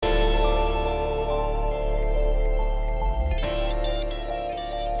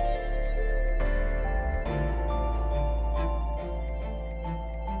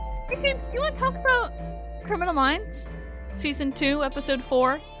James, do you want to talk about Criminal Minds? Season 2, Episode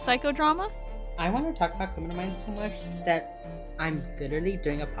 4, Psychodrama? I want to talk about Criminal Minds so much that I'm literally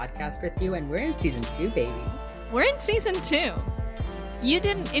doing a podcast with you, and we're in Season 2, baby. We're in Season 2. You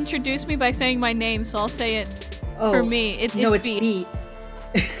didn't introduce me by saying my name, so I'll say it for me. It's B.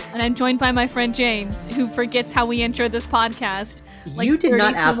 And I'm joined by my friend James, who forgets how we intro this podcast. Like you did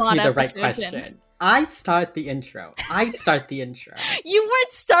not ask me the right episodes question. I start the intro. You weren't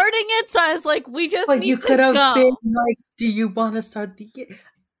starting it, so I was like, we just but need you to could have go. been like, do you want to start the...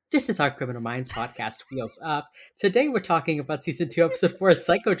 This is our Criminal Minds podcast, Wheels Up. Today we're talking about Season 2, Episode 4,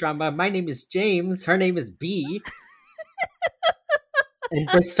 Psychodrama. My name is James. Her name is B. And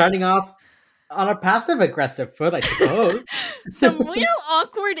we're starting off on a passive-aggressive foot, I suppose. Some real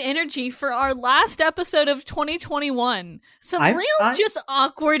awkward energy for our last episode of 2021. Just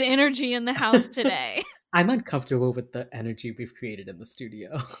awkward energy in the house today. I'm uncomfortable with the energy we've created in the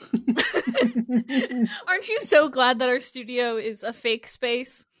studio. Aren't you so glad that our studio is a fake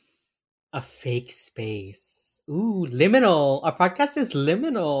space? A fake space. Ooh, liminal. Our podcast is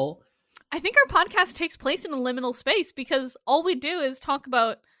liminal. I think our podcast takes place in a liminal space because all we do is talk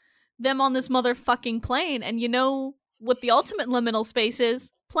about them on this motherfucking plane. And you know what the ultimate liminal space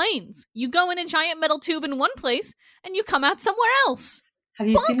is? Planes. You go in a giant metal tube in one place and you come out somewhere else. Have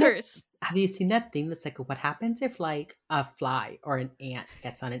you Bonkers. seen that thing that's like, what happens if like a fly or an ant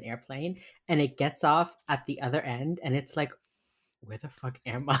gets on an airplane and it gets off at the other end and it's like, where the fuck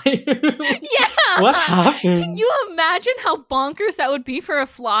am I? Yeah. What happened? Can you imagine how bonkers that would be for a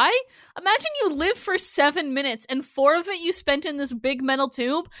fly? Imagine you live for 7 minutes and 4 of it you spent in this big metal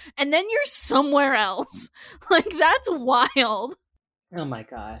tube and then you're somewhere else. Like, that's wild. Oh my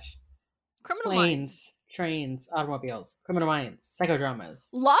gosh. Criminal Planes, Minds. trains, automobiles, Criminal Minds,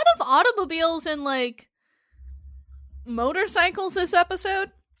 psychodramas. A lot of automobiles and like motorcycles this episode.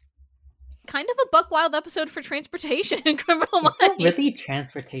 Kind of a buck wild episode for transportation in Criminal Minds. It's a really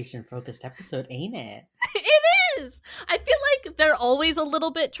transportation focused episode, ain't it? It is. I feel like they're always a little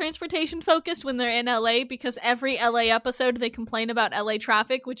bit transportation focused when they're in LA because every LA episode they complain about LA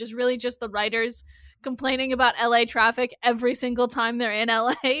traffic, which is really just the writers complaining about LA traffic every single time they're in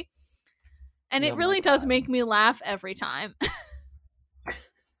LA. And it really does make me laugh every time.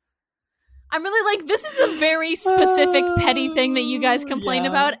 I'm really like, this is a very specific petty thing that you guys complain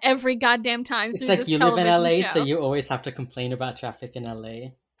about every goddamn time through this television show. It's like you live in LA, so you always have to complain about traffic in LA.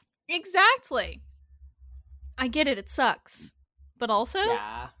 Exactly. I get it, it sucks. But also,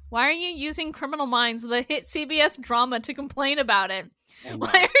 why are you using Criminal Minds, the hit CBS drama, to complain about it? Why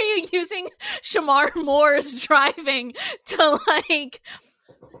are you using Shamar Moore's driving to, like...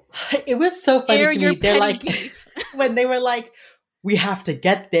 It was so funny to me. They're like, when they were like, we have to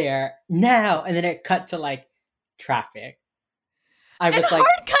get there now, and then it cut to like traffic. I was like,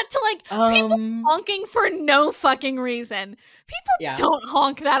 hard cut to like people honking for no fucking reason. People don't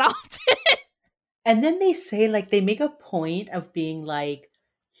honk that often. And then they say like they make a point of being like,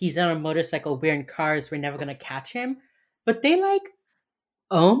 he's on a motorcycle, we're in cars, we're never gonna catch him. But they like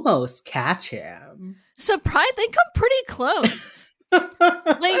almost catch him. Surprise! They come pretty close.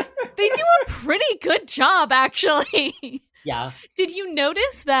 Like they do a pretty good job, actually. Yeah. Did you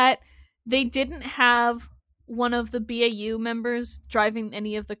notice that they didn't have one of the BAU members driving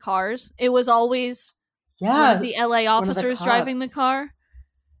any of the cars? It was always one of the LA officers driving the car.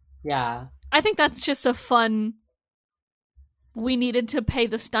 Yeah. I think that's just a fun... We needed to pay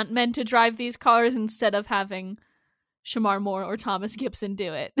the stuntmen to drive these cars instead of having Shamar Moore or Thomas Gibson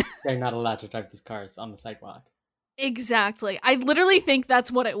do it. They're not allowed to drive these cars on the sidewalk. Exactly. I literally think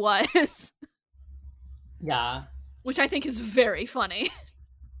that's what it was. Yeah. Which I think is very funny.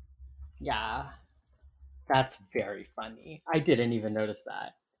 Yeah. That's very funny. I didn't even notice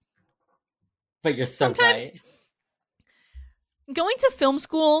that. But you're so Sometimes right. Going to film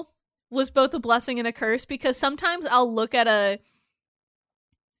school was both a blessing and a curse because sometimes I'll look at a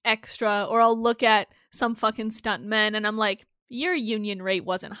extra or I'll look at some fucking stuntman and I'm like, your union rate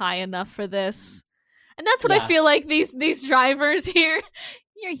wasn't high enough for this. And that's what I feel like these drivers here.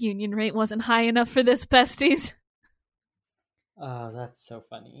 Your union rate wasn't high enough for this, besties. Oh, that's so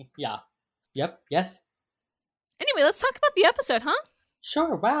funny. Yeah. Yep. Yes. Anyway, let's talk about the episode, huh?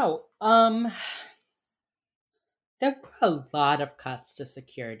 Sure. Wow. There were a lot of cuts to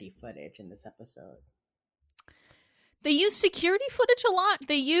security footage in this episode. They used security footage a lot.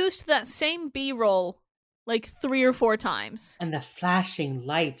 They used that same B-roll like 3 or 4 times. And the flashing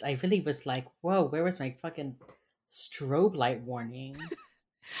lights, I really was like, whoa, where was my fucking strobe light warning?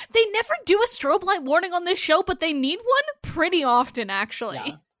 They never do a strobe light warning on this show, but they need one pretty often, actually.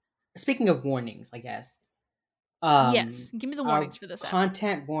 Yeah. Speaking of warnings, I guess. Yes, give me the Our warnings for this ep.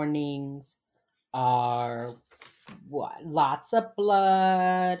 content warnings are what? Lots of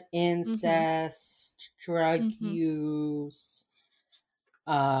blood, incest, drug use.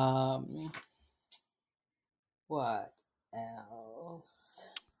 What else?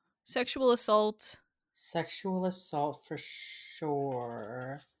 Sexual assault. Sexual assault for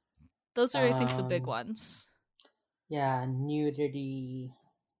sure. Those are, I think, the big ones. Yeah, nudity.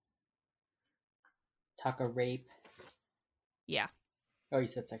 Talk of rape. Yeah. Oh, you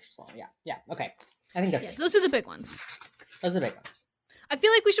said sexual assault. Yeah. Okay. I think that's it. Those are the big ones. Those are the big ones. I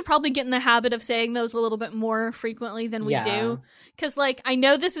feel like we should probably get in the habit of saying those a little bit more frequently than we do. Because, like, I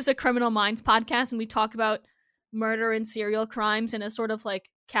know this is a Criminal Minds podcast and we talk about murder and serial crimes in a sort of, like,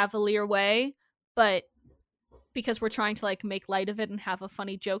 cavalier way. But because we're trying to, like, make light of it and have a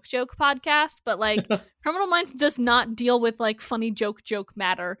funny joke podcast. But, like, Criminal Minds does not deal with, like, funny joke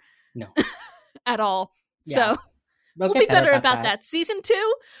matter. No. At all. Yeah. So we'll be better about that. Season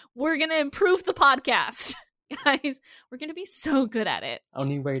 2, we're going to improve the podcast. Guys, we're going to be so good at it.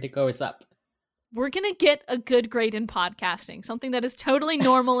 Only way to go is up. We're going to get a good grade in podcasting, something that is totally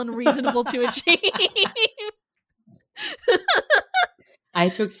normal and reasonable to achieve. I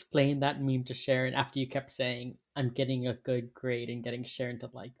had to explain that meme to Sharon after you kept saying, I'm getting a good grade and getting Sharon to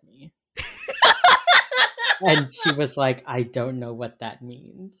like me. And she was like, I don't know what that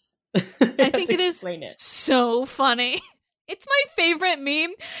means. I think it is so funny. It's my favorite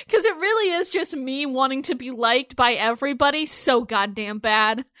meme because it really is just me wanting to be liked by everybody so goddamn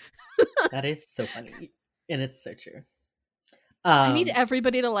bad. That is so funny. And it's so true. I need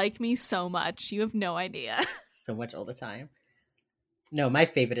everybody to like me so much. You have no idea. So much all the time. No, my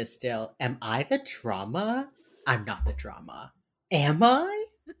favorite is still, am I the drama? I'm not the drama. Am I?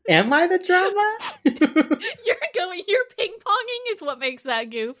 Am I the drama? You're ping-ponging is what makes that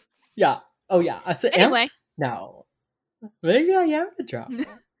goof. Yeah. Oh, yeah. So anyway. No. Maybe I am the drama.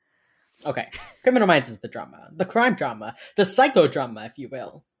 Okay. Criminal Minds is the drama. The crime drama. The psychodrama, if you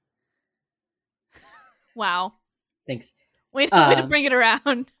will. Wow. Thanks. Way to bring it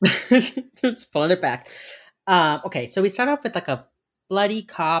around. Just pulling it back. Okay, so we start off with like a bloody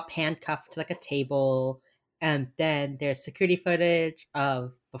cop handcuffed to like a table. And then there's security footage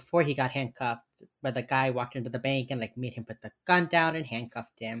of before he got handcuffed, where the guy walked into the bank and like made him put the gun down and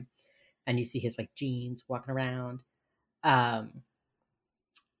handcuffed him. And you see his like jeans walking around.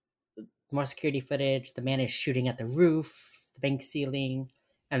 More security footage. The man is shooting at the roof, the bank ceiling.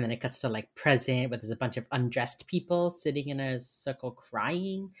 And then it cuts to like present where there's a bunch of undressed people sitting in a circle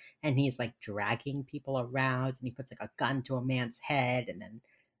crying. And he's like dragging people around. And he puts like a gun to a man's head. And then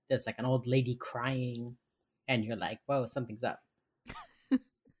there's like an old lady crying. And you're like, whoa, something's up.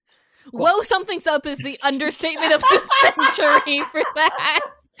 Whoa, something's up is the understatement of the century for that.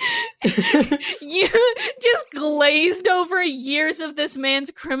 You just glazed over years of this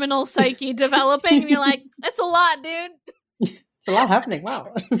man's criminal psyche developing. And you're like, that's a lot, dude. It's a lot happening.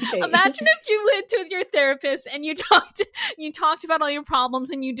 Wow. Okay. Imagine if you went to your therapist and you talked about all your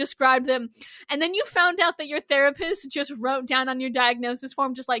problems and you described them, and then you found out that your therapist just wrote down on your diagnosis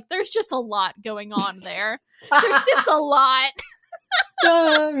form, just like, there's just a lot going on there. There's just a lot.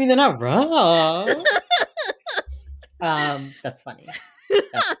 I mean, they're not wrong. That's funny.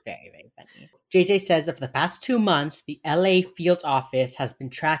 That's very, very funny. JJ says that for the past 2 months, the LA field office has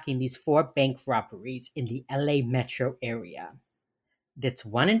been tracking these 4 bank robberies in the LA metro area. It's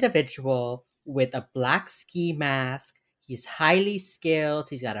one individual with a black ski mask. He's highly skilled.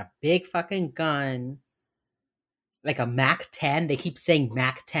 He's got a big fucking gun. Like a Mac 10. They keep saying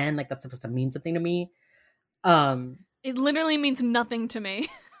Mac 10 like that's supposed to mean something to me. It literally means nothing to me.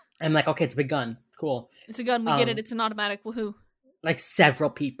 I'm like, okay, it's a big gun. Cool. It's a gun. We get it. It's an automatic. Woohoo. Like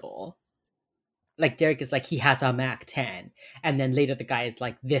several people. Like Derek is like, he has a Mac 10. And then later the guy is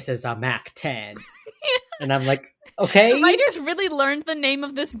like, this is a Mac 10. Yeah. And I'm like, okay. The writers really learned the name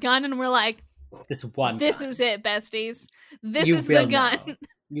of this gun and we're like, this one This gun. Is it, besties. This is the gun. Know.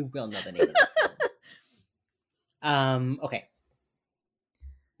 You will know the name of this gun. Okay.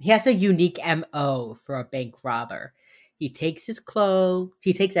 He has a unique MO for a bank robber. He takes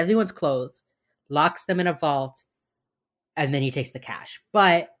everyone's clothes, locks them in a vault, and then he takes the cash.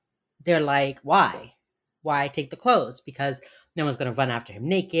 But they're like, why? Why take the clothes? Because no one's going to run after him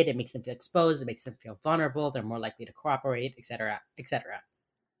naked. It makes them feel exposed. It makes them feel vulnerable. They're more likely to cooperate, etc., etc.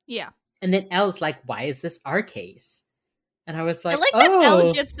 Yeah. And then Elle's like, why is this our case? And I was like, I like that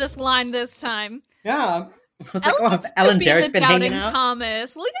Elle gets this line this time. Yeah. I was Elle like, have Elle and Derek been hanging out?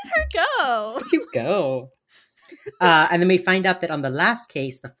 Thomas. Look at her go. Where'd you go? And then we find out that on the last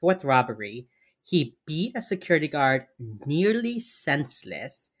case, the 4th robbery, he beat a security guard nearly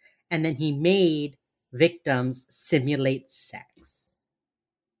senseless. And then he made victims simulate sex.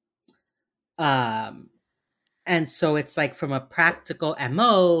 Um, and so it's like from a practical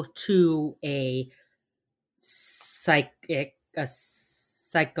MO to a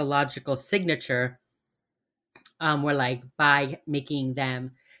psychological signature, where like by making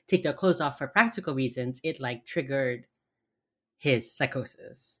them take their clothes off for practical reasons, it like triggered his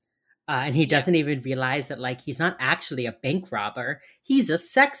psychosis. And he Yeah. doesn't even realize that like he's not actually a bank robber, he's a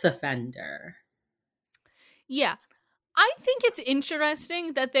sex offender. Yeah. I think it's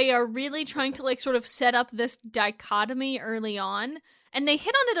interesting that they are really trying to like sort of set up this dichotomy early on, and they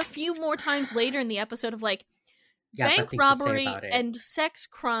hit on it a few more times later in the episode of like Yeah, bank but things to say robbery about it. and sex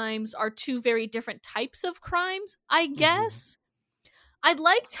crimes are two very different types of crimes, I Mhm. guess. I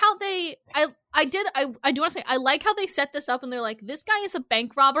liked how I do want to say I like how they set this up and they're like, this guy is a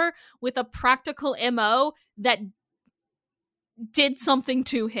bank robber with a practical MO that did something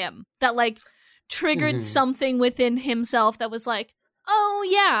to him. That like triggered Mhm. something within himself that was like, oh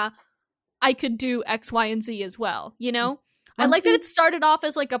yeah, I could do X, Y, and Z as well, you know? I One like that thing, it started off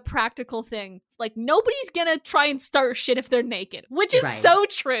as like a practical thing. Like nobody's gonna try and start shit if they're naked, which is right? so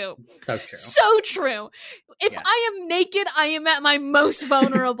true. So true. So true. If Yes. I am naked, I am at my most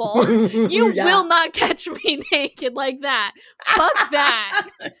vulnerable. You Yeah. will not catch me naked like that. Fuck that.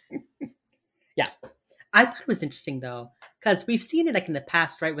 Yeah. I thought it was interesting though, because we've seen it like in the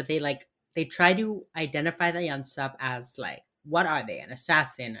past, right? Where they try to identify the Yunsub as like, what are they? An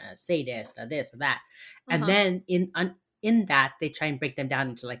assassin, a sadist, a this, a that. And Uh-huh. then in that they try and break them down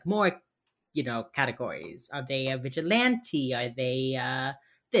into like more, categories. Are they a vigilante? Are they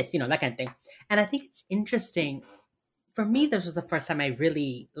this, that kind of thing. And I think it's interesting. For me, this was the first time I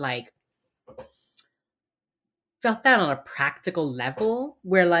really like felt that on a practical level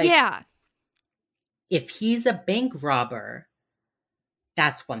where like Yeah. if he's a bank robber,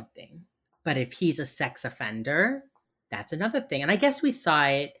 that's one thing. But if he's a sex offender, that's another thing. And I guess we saw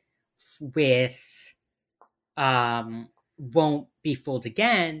it with Won't Be Fooled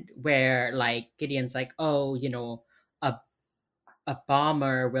Again, where like Gideon's like, oh, a a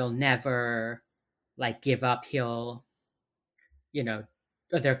bomber will never like give up. He'll, you know,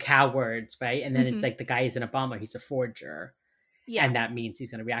 or they're cowards, right? And then it's Mm-hmm. like the guy isn't a bomber, he's a forger. Yeah. And that means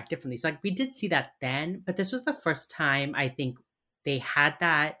he's going to react differently. So like we did see that then, but this was the first time I think they had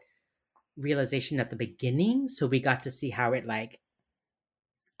that realization at the beginning, so we got to see how it like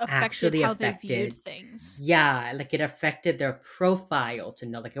Affected actually how they viewed affected. things. Yeah, like it affected their profile to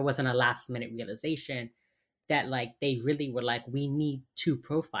know, like it wasn't a last minute realization that like they really were like, we need two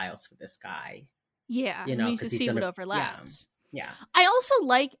profiles for this guy, Yeah. We need to because he's see what gonna, yeah, overlaps. yeah. I also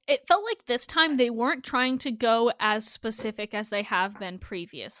like it felt like this time they weren't trying to go as specific as they have been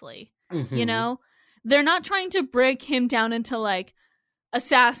previously. You Mm-hmm. know? They're not trying to break him down into like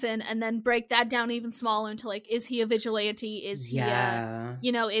assassin and then break that down even smaller into like, is he a vigilante? Is he a,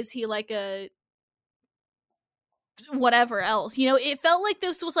 Yeah. is he like a whatever else? It felt like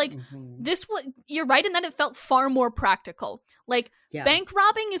this was like, Mm-hmm. this was, you're right in that it felt far more practical. Like, Yeah. bank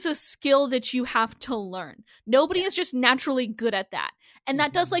robbing is a skill that you have to learn. Nobody Yeah. is just naturally good at that. And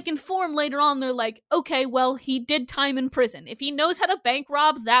that does Mhm. like inform later on. They're like, okay, well, he did time in prison. If he knows how to bank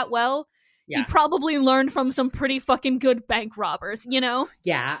rob that well, he Yeah. probably learned from some pretty fucking good bank robbers, you know?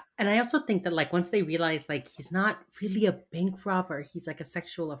 Yeah. And I also think that like once they realize like he's not really a bank robber, he's like a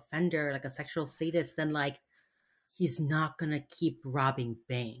sexual offender, like a sexual sadist, then like he's not gonna keep robbing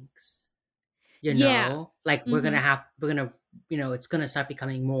banks. Yeah. Like Mm-hmm. we're gonna, it's gonna start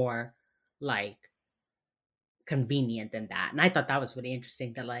becoming more like convenient than that. And I thought that was really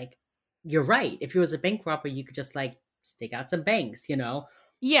interesting that like you're right. If he was a bank robber, you could just like stake out some banks.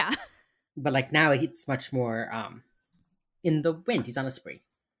 Yeah. But like now it's much more in the wind. He's on a spree.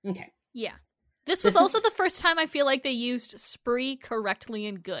 Okay. Yeah. This was This also is, the first time I feel like they used spree correctly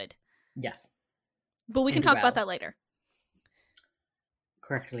and good. yes, But we can and talk about well. that later.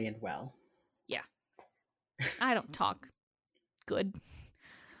 Correctly and well. Yeah. I don't talk good.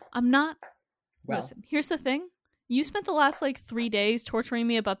 I'm not. Well. Listen, here's the thing. You spent the last like 3 days torturing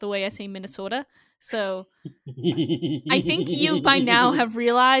me about the way I say Minnesota. So I think you by now have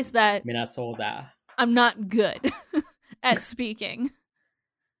realized that Minnesota. I'm not good at speaking.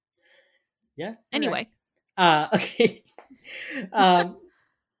 Yeah. Anyway. Okay. um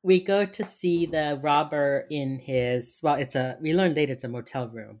we go to see the robber in his, well, we learn later it's a motel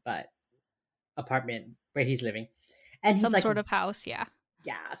room, but apartment where he's living. And he's Some like, sort of house, yeah.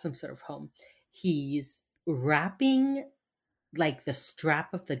 yeah, some sort of home. He's wrapping like the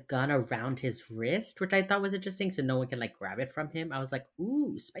strap of the gun around his wrist, which I thought was interesting, so no one can like grab it from him. I was like,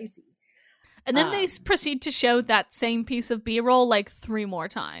 ooh, spicy. And then they proceed to show that same piece of B-roll like 3 more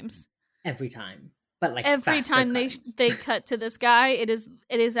times. Every time. but like Every faster time cuts. they cut to this guy, it is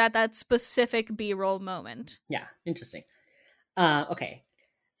at that specific B-roll moment. Yeah, interesting. Okay.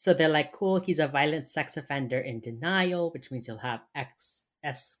 So they're like, cool, he's a violent sex offender in denial, which means he'll have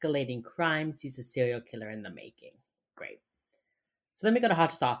escalating crimes. He's a serial killer in the making. Great. So then we go to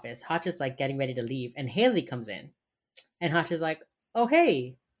Hotch's office. Hotch is like getting ready to leave, and Haley comes in. And Hotch is like, oh,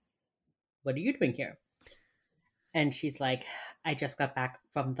 hey, what are you doing here? And she's like, I just got back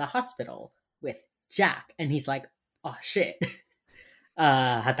from the hospital with Jack. And he's like, oh, shit.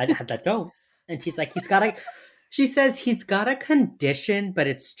 How'd that go? And she's like, she says he's got a condition, but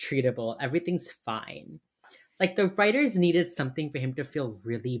it's treatable. Everything's fine. Like, the writers needed something for him to feel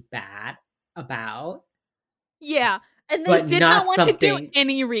really bad about. Yeah. And they did not want to do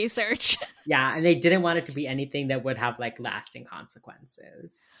any research. Yeah, and they didn't want it to be anything that would have, like, lasting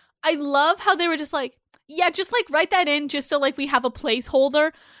consequences. I love how they were just like, yeah, just like write that in just so like we have a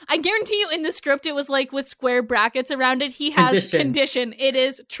placeholder. I guarantee you in the script it was like with square brackets around it. He has condition. It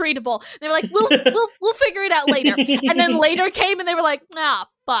is treatable. They were like, we'll figure it out later. And then later came and they were like,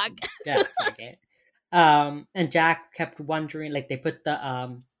 fuck. Yeah, fuck it. And Jack kept wondering, like they put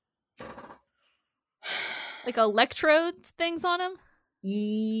the like electrode things on him.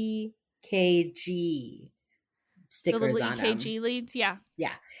 EKG stickers the little on EKG him. leads, yeah.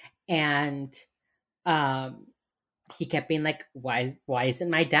 Yeah. And he kept being like, why isn't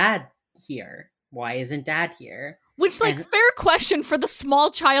my dad here? Why isn't dad here? Which, like, fair question for the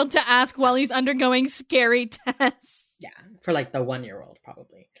small child to ask while he's undergoing scary tests. Yeah, for like the 1-year-old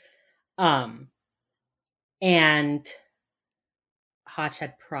probably. And Hotch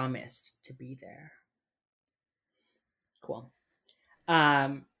had promised to be there. Cool.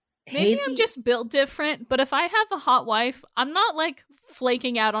 Maybe I'm just built different, but if I have a hot wife, I'm not like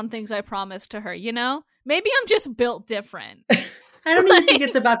flaking out on things I promised to her, you know? Maybe I'm just built different. I don't even think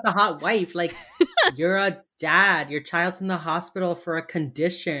it's about the hot wife. Like, you're a dad. Your child's in the hospital for a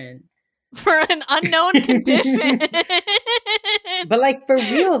condition. For an unknown condition. But like, for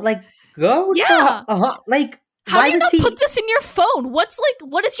real, like, go yeah. Like, how do you not put this in your phone? What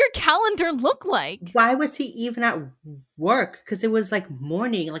does your calendar look like? Why was he even at work? Because it was like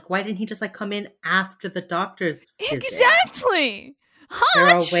morning. Like, why didn't he just like come in after the doctor's visit? Exactly. Hotch. There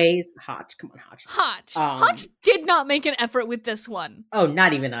are ways. Hotch, come on, Hotch. Hotch did not make an effort with this one. Oh,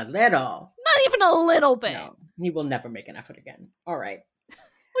 not even a little. Not even a little bit. No, he will never make an effort again. All right.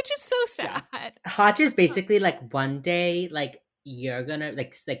 Which is so sad. Yeah. Hotch is basically like one day, like you're gonna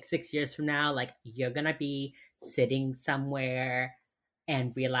like 6 years from now, like you're gonna be sitting somewhere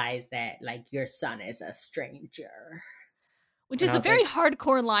and realize that like your son is a stranger. Which is a very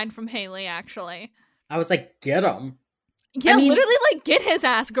hardcore line from Haley, actually. I was like, get him. Yeah, I mean, literally like get his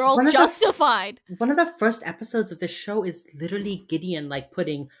ass, girl. Justified. One of the first episodes of the show is literally Gideon like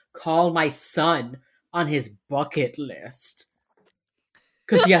putting "call my son" on his bucket list.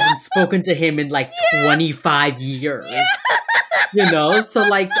 Because he hasn't spoken to him in like 25 years. Yeah. You know? So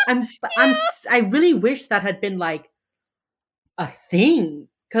like I really wish that had been like a thing.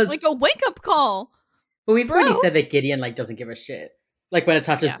 Like a wake-up call. But we've already said that Gideon like doesn't give a shit. Like when it's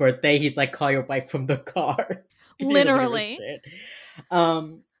Hotch's birthday, he's like, call your wife from the car. Literally.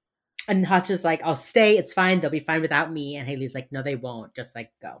 And Hotch is like, I'll stay, it's fine, they'll be fine without me. And Haley's like, no, they won't. Just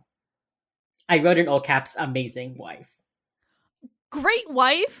like go. I wrote in all caps, amazing wife. Great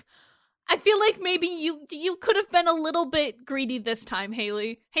wife. I feel like maybe you could have been a little bit greedy this time,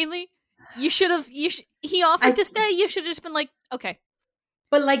 Haley. Haley, you should have. He offered to stay. You should have just been like, okay.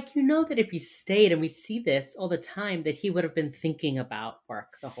 But like, you know that if he stayed, and we see this all the time, that he would have been thinking about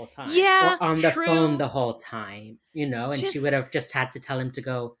work the whole time, yeah, or on the phone the whole time, you know, and she would have just had to tell him to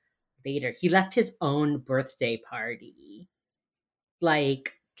go later. He left his own birthday party,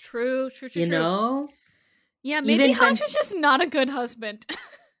 like true. You know. Yeah, maybe Hotch is just not a good husband.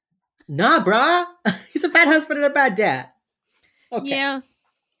 Nah, brah. He's a bad husband and a bad dad. Okay. Yeah.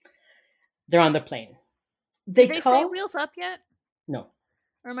 They're on the plane. Did they say wheels up yet? No.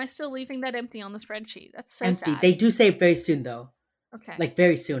 Or am I still leaving that empty on the spreadsheet? That's so empty. sad. They do say it very soon, though. Okay. Like,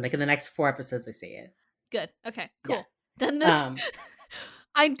 very soon. Like, in the next 4 episodes, they say it. Good. Okay, cool. Yeah. Then this...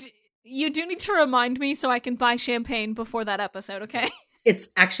 you do need to remind me so I can buy champagne before that episode, okay? It's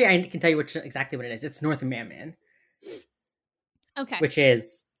actually, I can tell you exactly what it is. It's North Man. Okay. Which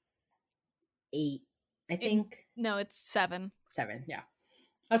is 8, I think. No, it's 7. 7, yeah.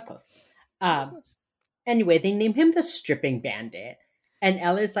 That was close. Anyway, they name him the Stripping Bandit. And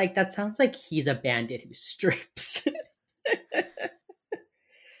Ella's like, that sounds like he's a bandit who strips.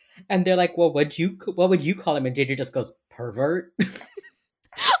 And they're like, well, what would you call him? And JJ just goes, pervert.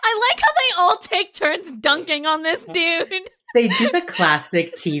 I like how they all take turns dunking on this dude. They do the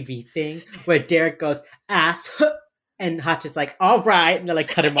classic TV thing where Derek goes, ass, and Hutch is like, all right. And they like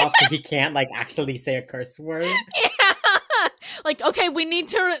cut him off so he can't like actually say a curse word. Yeah. Like, okay, we need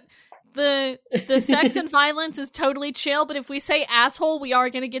to. The sex and violence is totally chill, but if we say asshole, we are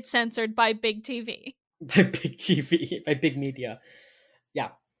going to get censored by big TV. By big TV, by big media. Yeah.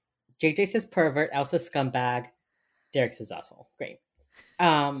 JJ says pervert, Elsa scumbag, Derek says asshole. Great.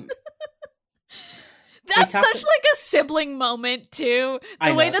 That's such like a sibling moment too.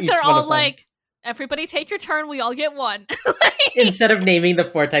 The way that they're all like, everybody take your turn, we all get one. Like, instead of naming the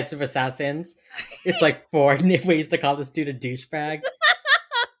 4 types of assassins, it's like 4 ways to call this dude a douchebag.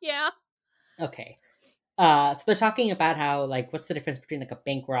 Yeah. Okay. So they're talking about how, like, what's the difference between like a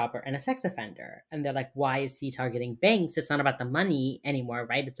bank robber and a sex offender? And they're like, why is he targeting banks? It's not about the money anymore,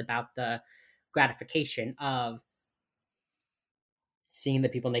 right? It's about the gratification of seeing the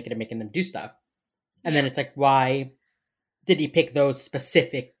people naked and making them do stuff. And then it's like, why did he pick those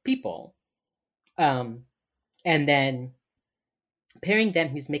specific people? And then pairing them,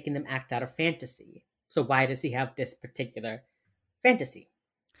 he's making them act out of fantasy. So why does he have this particular fantasy?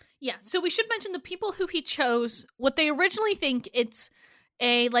 Yeah, so we should mention the people who he chose, what they originally think it's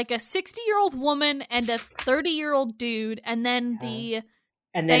a 60-year-old woman and a 30-year-old dude, and then the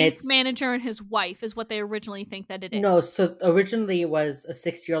bank manager and his wife is what they originally think that it is. No, so originally it was a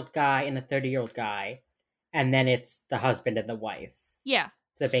 60-year-old guy and a 30-year-old guy, and then it's the husband and the wife. Yeah.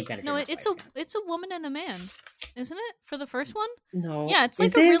 The bank manager. No, it's a woman and a man, isn't it? For the first one? No. Yeah, it's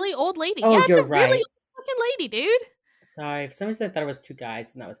like a really old lady. Oh, yeah, it's you're a right. really old fucking lady, dude. Sorry, for some reason I thought it was 2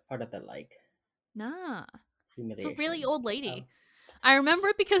 guys, and that was part of the Nah. humiliation. It's a really old lady. I remember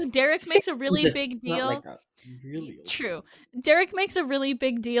it because Derek makes a really big deal. Not like really old. True. Derek makes a really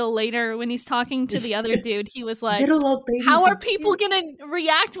big deal later when he's talking to the other dude. He was like, little old ladies, how are people gonna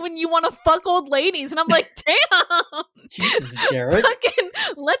react when you want to fuck old ladies? And I'm like, damn. Jesus, Derek. Fucking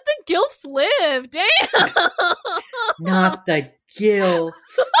let the gilfs live. Damn. Not the gilfs.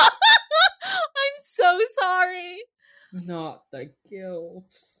 I'm so sorry. Not the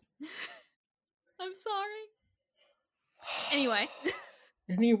gilfs. I'm sorry. Anyway.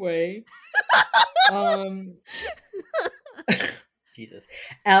 Jesus.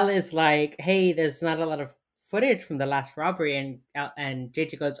 Elle is like, hey, there's not a lot of footage from the last robbery, and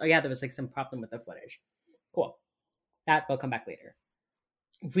JJ goes, oh yeah, there was like some problem with the footage. Cool. That will come back later.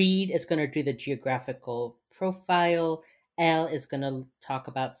 Reed is going to do the geographical profile. Elle is going to talk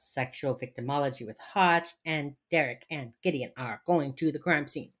about sexual victimology with Hutch, and Derek and Gideon are going to the crime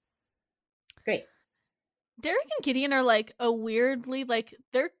scene. Great. Derek and Gideon are like a weirdly, like,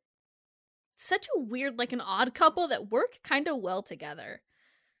 they're such a weird, like, an odd couple that work kind of well together.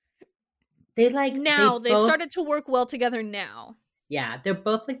 They've started to work well together now. Yeah, they're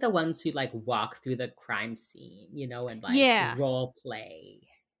both like the ones who like walk through the crime scene, and like role play.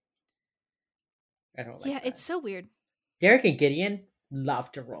 I don't like that. It's so weird. Derek and Gideon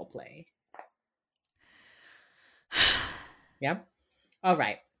love to role play. Yeah. All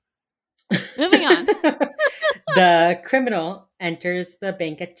right. Moving on. The criminal enters the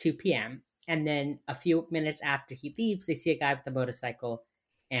bank at 2 p.m. and then a few minutes after he leaves, they see a guy with a motorcycle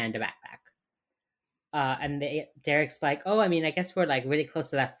and a backpack. And Derek's like, oh, I mean, I guess we're like really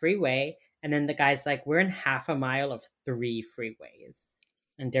close to that freeway. And then the guy's like, we're in half a mile of 3 freeways.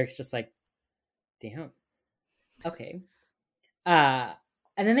 And Derek's just like, damn. Okay.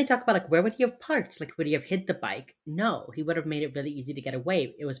 And then they talk about like, where would he have parked? Like, would he have hid the bike? No, he would have made it really easy to get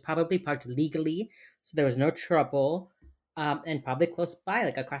away. It was probably parked legally, so there was no trouble, and probably close by,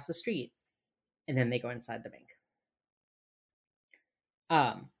 like across the street. And then they go inside the bank.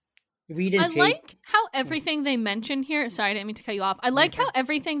 Reed and like how everything they mention here. Sorry, I didn't mean to cut you off. I like how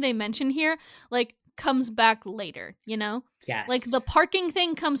everything they mention here, like, comes back later. Yes. Like the parking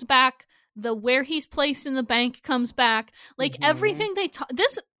thing comes back. The where he's placed in the bank comes back. Like everything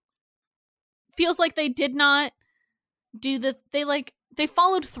this feels like they did not do they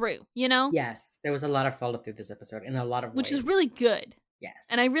followed through, Yes, there was a lot of follow through this episode in a lot of ways. Which is really good. Yes.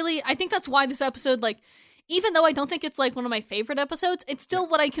 And I think that's why this episode, like, even though I don't think it's like one of my favorite episodes, it's still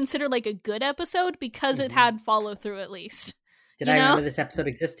what I consider like a good episode because it had follow through at least. Did I remember this episode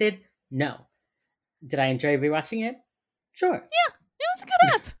existed? No. Did I enjoy rewatching it? Sure. Yeah, it was a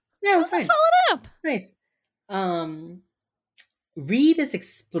good ep. Yeah, it was a solid ep. Nice. Reed is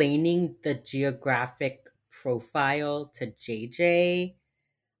explaining the geographic profile to JJ.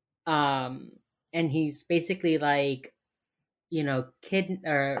 And he's basically like,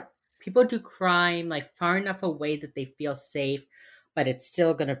 people do crime like far enough away that they feel safe, but it's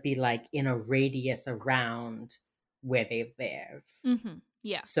still gonna be like in a radius around where they live. Mm-hmm.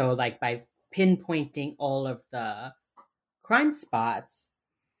 Yeah. So like by pinpointing all of the crime spots,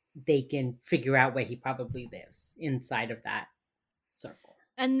 they can figure out where he probably lives inside of that circle.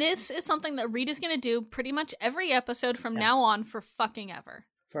 And this is something that Reed is going to do pretty much every episode from now on for fucking ever.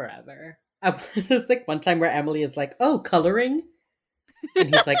 Forever. There's like one time where Emily is like, "Oh, coloring?"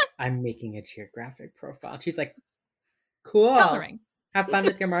 And he's like, "I'm making a geographic profile." She's like, "Cool. Coloring. Have fun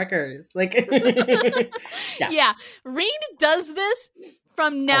with your markers." Like, yeah. Reed does this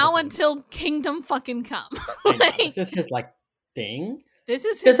from now until Kingdom fucking Come. Like, this is his like thing. This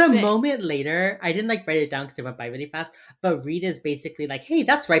is his There's a thing. moment later, I didn't like write it down because it went by really fast, but Reed is basically like, "Hey,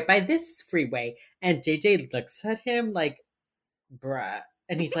 that's right by this freeway." And JJ looks at him like, "Bruh."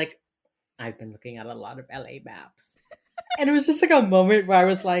 And he's like, "I've been looking at a lot of LA maps." And it was just like a moment where I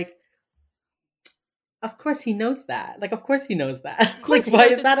was like, of course he knows that. Like, of course he knows that. Of course like, he why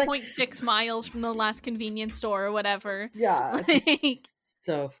knows is that? it's 0.6 miles from the last convenience store or whatever. Yeah, it's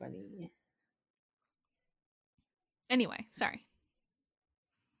so funny. Anyway, sorry.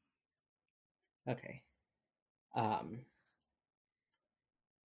 Okay.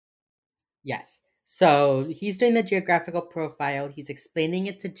 Yes. So he's doing the geographical profile. He's explaining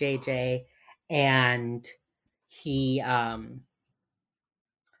it to JJ, and he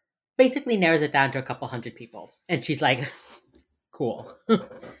basically narrows it down to a couple hundred people. And she's like, "Cool."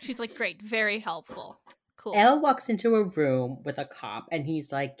 She's like, "Great, very helpful. Cool." Elle walks into a room with a cop, and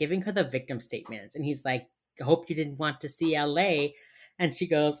he's like giving her the victim statements, and he's like, "I hope you didn't want to see LA." And she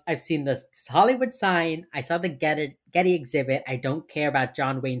goes, "I've seen this Hollywood sign. I saw the Getty exhibit. I don't care about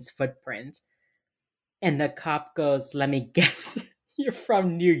John Wayne's footprint." And the cop goes, "Let me guess. You're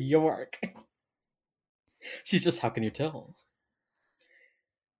from New York." She's just, "How can you tell?"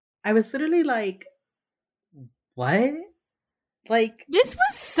 I was literally like, what? Like, this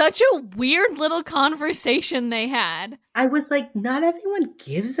was such a weird little conversation they had. I was like, not everyone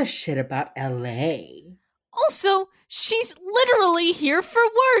gives a shit about LA. Also, she's literally here for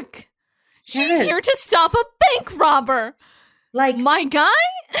work. She's Yes. here to stop a bank robber. Like, My guy?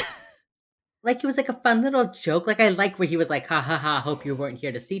 like it was like a fun little joke. Like, I like where he was like, "Ha ha ha, hope you weren't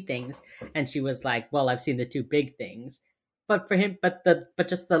here to see things." And she was like, "Well, I've seen the two big things." But for him, but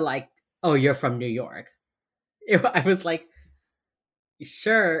just the like, "Oh, you're from New York." I was like,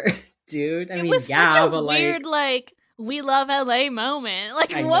 sure, dude. I It mean, was yeah, such a but weird, like, we love LA moment.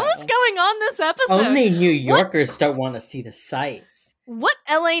 Like, I what was know. going on this episode? Only New Yorkers don't want to see the sights. What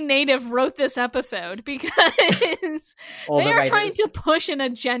LA native wrote this episode? Because they are trying to push an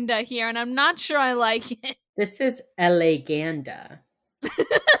agenda here, and I'm not sure I like it. This is LA Ganda.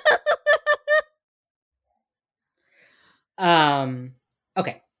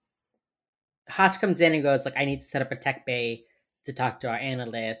 Okay. Hotch comes in and goes like, "I need to set up a tech bay to talk to our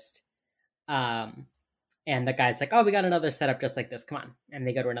analyst." And the guy's like, "Oh, we got another setup just like this. Come on." And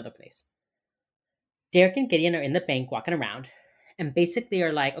they go to another place. Derek and Gideon are in the bank walking around, and basically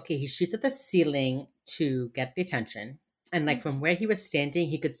are like, okay, he shoots at the ceiling to get the attention. And like from where he was standing,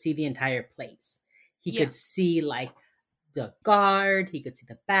 he could see the entire place. He could see like the guard, he could see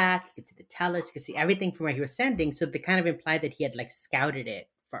the back, he could see the tellers, he could see everything from where he was standing. So they kind of implied that he had like scouted it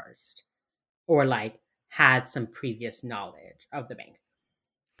first, or like had some previous knowledge of the bank.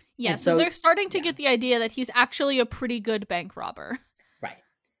 Yeah, so they're starting to get the idea that he's actually a pretty good bank robber. Right.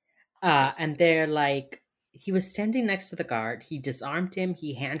 And they're like, he was standing next to the guard. He disarmed him.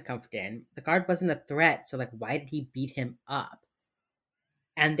 He handcuffed him. The guard wasn't a threat. So like, why did he beat him up?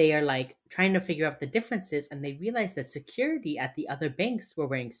 And they are like trying to figure out the differences. And they realize that security at the other banks were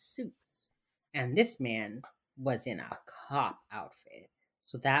wearing suits. And this man was in a cop outfit.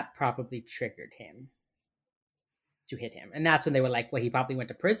 So that probably triggered him to hit him. And that's when they were like, well, he probably went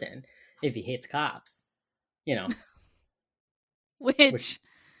to prison if he hits cops, you know. Which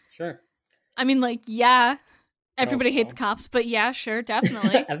sure. I mean, like, yeah, everybody hates cops, but yeah, sure,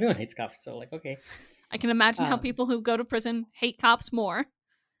 definitely. Everyone hates cops, so like, okay. I can imagine how people who go to prison hate cops more.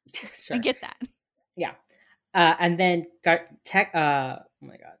 Sure. I get that. Yeah. And then oh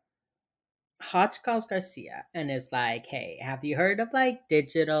my god. Hotch calls Garcia and is like, "Hey, have you heard of like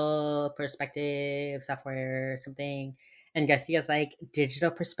digital perspective software or something?" And Garcia's like,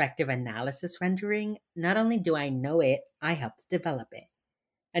 "Digital perspective analysis rendering? Not only do I know it, I helped develop it."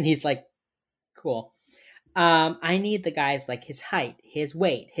 And he's like, "Cool. I need the guy's like his height, his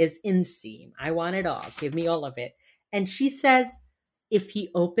weight, his inseam. I want it all. Give me all of it." And she says, "If he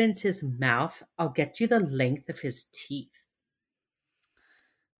opens his mouth, I'll get you the length of his teeth."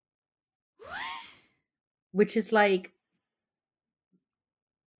 Which is like,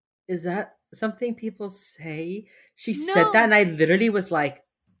 is that something people say? She said that, and I literally was like,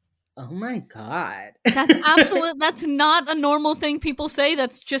 oh my god. That's not a normal thing people say.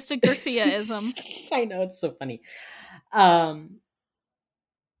 That's just a Garcia-ism. I know, it's so funny. Um,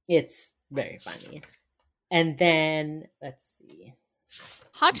 it's very funny. And then let's see.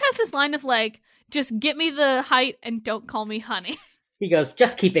 Hotch has this line of like, just get me the height and don't call me honey. He goes,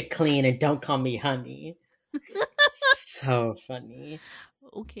 just keep it clean and don't call me honey. So funny.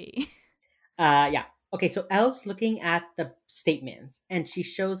 Okay. Yeah. Okay, so Elle's looking at the statements and she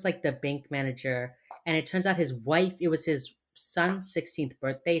shows like the bank manager, and it turns out his wife, it was his son's 16th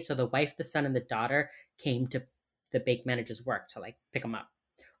birthday. So the wife, the son, and the daughter came to the bank manager's work to like pick him up.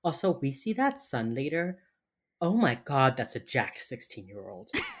 Also, we see that son later. Oh my god, that's a jacked 16-year-old.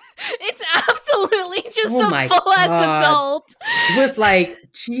 It's absolutely just Oh a my full ass God. adult. It was like,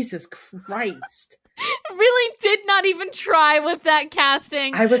 Jesus Christ. Really did not even try with that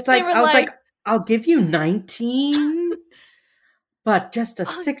casting. I was They like, were I'll give you 19, but just a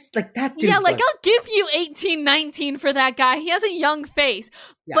six, like that dude yeah, like was, I'll give you 18, 19 for that guy. He has a young face,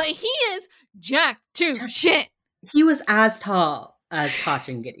 yeah. but he is jacked to shit. He was as tall as Hotch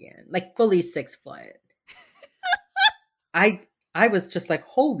and Gideon, like fully 6 foot. I was just like,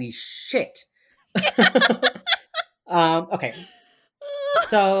 holy shit. Okay.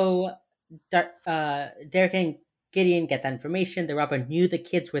 So Derek and Gideon get that information. The robber knew the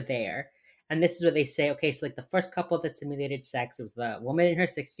kids were there. And this is where they say, okay, so like the first couple that simulated sex, it was the woman in her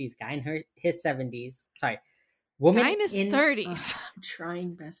 60s, guy in his 70s. Sorry. Woman Guy in his 30s. I'm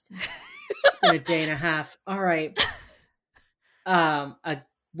trying, bestie. It's been a day and a half. All right. A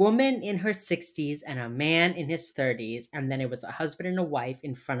woman in her 60s and a man in his 30s, and then it was a husband and a wife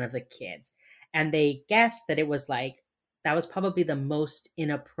in front of the kids. And they guessed that it was like that was probably the most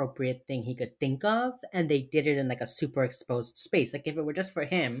inappropriate thing he could think of, and they did it in like a super exposed space. Like if it were just for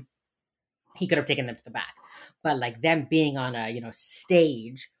him, he could have taken them to the back. But like them being on a,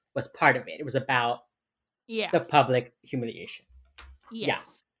 stage was part of it. It was about the public humiliation.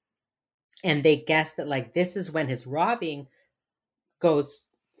 Yes. Yeah. And they guessed that like this is when his robbing goes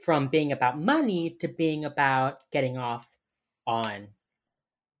from being about money to being about getting off on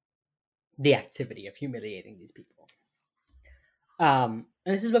the activity of humiliating these people. And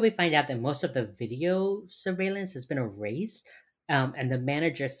this is where we find out that most of the video surveillance has been erased. And the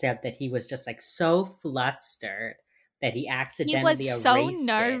manager said that he was just like so flustered that he accidentally was so erased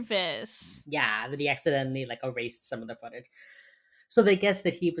nervous. it. Yeah, that he accidentally like erased some of the footage. So they guess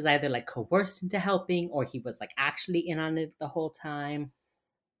that he was either like coerced into helping or he was like actually in on it the whole time.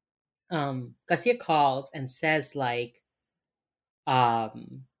 Garcia calls and says like there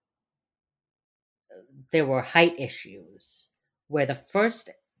were height issues where the first,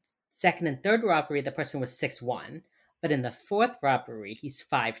 second, and third robbery the person was 6'1", but in the fourth robbery he's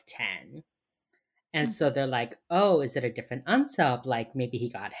 5'10". And so they're like, oh, is it a different unsub? Like maybe he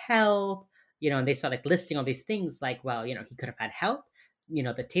got help, and they start like listing all these things like, well, he could have had help.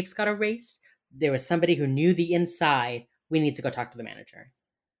 The tapes got erased. There was somebody who knew the inside. We need to go talk to the manager.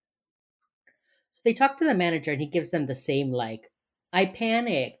 So they talk to the manager and he gives them the same like, I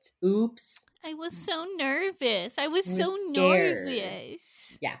panicked. Oops. I was so nervous. I was so scared.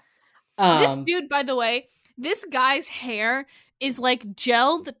 nervous. Yeah. This dude, by the way, this guy's hair is like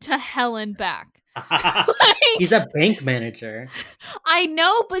gelled to hell and back. Like, he's a bank manager. I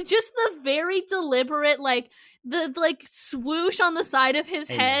know, but just the very deliberate, like the like swoosh on the side of his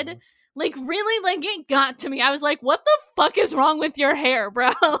head, like really, like it got to me. I was like, "What the fuck is wrong with your hair,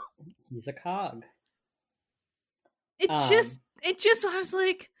 bro?" He's a cog. It just. I was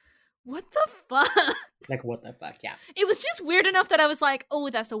like, "What the fuck?" Like what the fuck? Yeah. It was just weird enough that I was like, "Oh,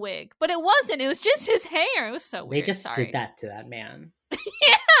 that's a wig," but it wasn't. It was just his hair. It was so weird. They just did that to that man.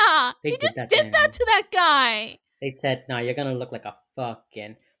 Yeah, they just did that to that guy. They said, "No, you're gonna look like a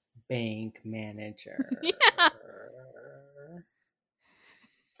fucking bank manager." Yeah.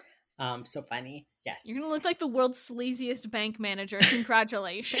 So funny. Yes. You're gonna look like the world's sleaziest bank manager.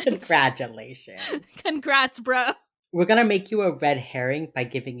 Congratulations. Congratulations. Congrats, bro. We're gonna make you a red herring by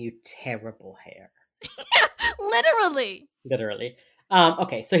giving you terrible hair. Yeah, literally. Literally.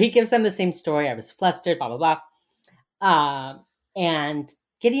 Okay, so he gives them the same story. I was flustered, blah, blah, blah. And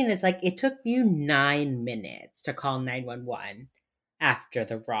Gideon is like, it took you 9 minutes to call 911 after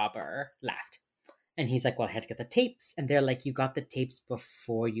the robber left. And he's like, well, I had to get the tapes. And they're like, you got the tapes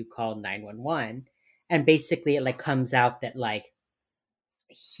before you called 911. And basically it like comes out that like,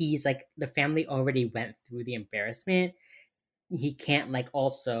 he's like, the family already went through the embarrassment. He can't like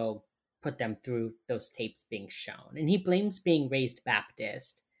also put them through those tapes being shown. And he blames being raised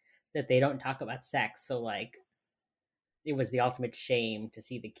Baptist that they don't talk about sex. So like, it was the ultimate shame to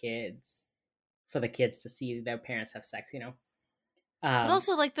see the kids, for the kids to see their parents have sex, But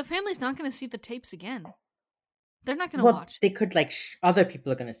also, like, the family's not going to see the tapes again. They're not going to well, watch. They could, like, other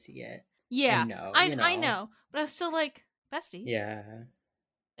people are going to see it. Yeah, and know, I know, but I was still like, bestie, Yeah.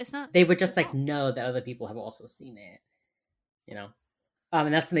 it's not They would your just like fault. know that other people have also seen it, you know.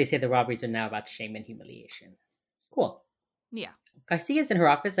 And that's when they say the robberies are now about shame and humiliation. Cool. Yeah. Garcia's in her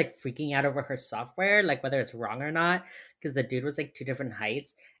office, like freaking out over her software, like whether it's wrong or not, because the dude was like two different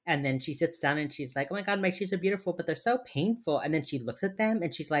heights. And then she sits down and she's like, "Oh my god, my shoes are beautiful, but they're so painful." And then she looks at them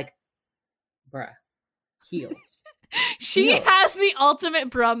and she's like, "Bruh, heels, She heels." has the ultimate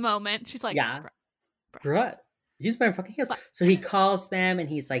bruh moment. She's like, Yeah, bruh, bruh. bruh. He's wearing fucking heels. But So he calls them and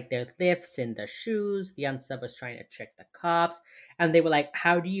he's like, "Their lifts in the shoes." The unsub was trying to trick the cops, and they were like,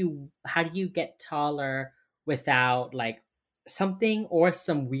 "How do you get taller without like something or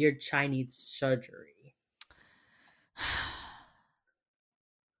some weird Chinese surgery?"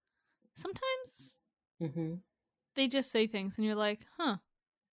 sometimes Mm-hmm. they just say things and you're like, huh,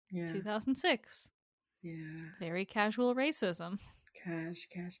 Yeah. 2006. Yeah. Very casual racism. Cash,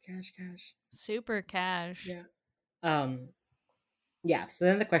 cash, cash, cash. Super cash. Yeah. Um, yeah. So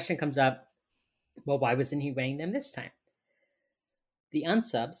then the question comes up, well, why wasn't he weighing them this time? The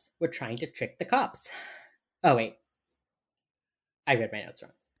unsubs were trying to trick the cops. Oh wait. I read my notes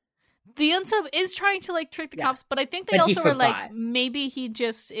wrong. The unsub is trying to like trick the Yeah. cops, but I think they But he also are like, forgot. maybe he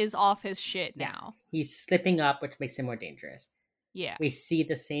just is off his shit Yeah. now. He's slipping up, which makes him more dangerous. Yeah. We see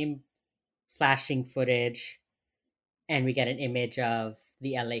the same flashing footage and we get an image of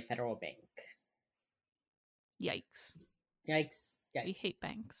the LA Federal Bank. Yikes. Yikes. Yikes. We hate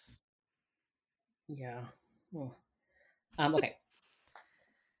banks. Yeah. Oh. Okay.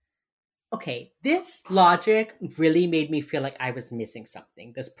 Okay, this logic really made me feel like I was missing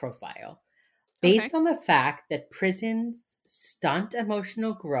something, this profile. Based Okay. on the fact that prisons stunt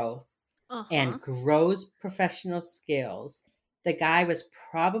emotional growth Uh-huh. and grows professional skills, the guy was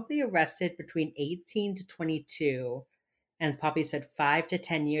probably arrested between 18 to 22 and probably spent 5 to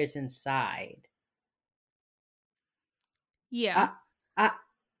 10 years inside. Yeah. I,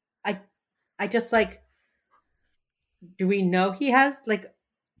 I, I, I just like, do we know he has like,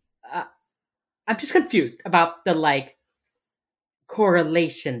 uh, I'm just confused about the like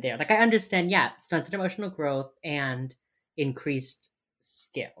correlation there. Like I understand, yeah, stunted emotional growth and increased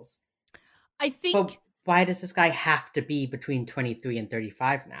skills. I But think, why does this guy have to be between 23 and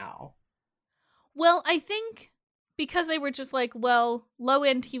 35 now? well, I think because they were just like, well, low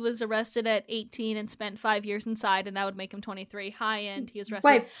end, he was arrested at 18 and spent 5 years inside, and that would make him 23. High end, he was arrested.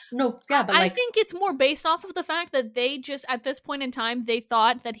 Right. No, yeah, but I like think it's more based off of the fact that they just, at this point in time, they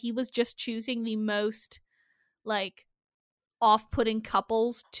thought that he was just choosing the most, like, off putting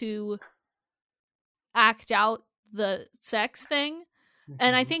couples to act out the sex thing.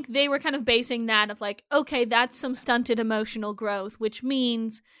 And I Mhm. think they were kind of basing that of like, okay, that's some stunted emotional growth, which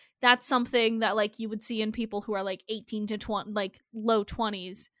means that's something that like you would see in people who are like 18 to 20, like low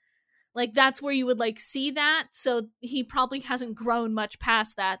 20s. Like that's where you would like see that. So he probably hasn't grown much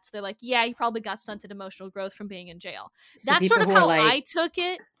past that. So they're like, yeah, he probably got stunted emotional growth from being in jail. So That's sort people of who are how I like took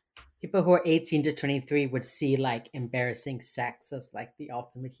it. people who are 18 to 23 would see like embarrassing sex as like the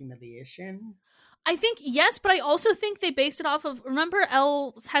ultimate humiliation. I think yes, but I also think they based it off of, remember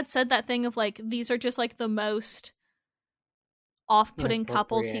Elle had said that thing of like these are just like the most off-putting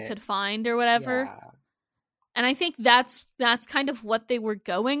couples he Inappropriate. could find or whatever. Yeah. And I think that's kind of what they were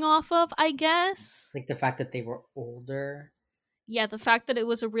going off of, I guess. Like the fact that they were older. Yeah, the fact that it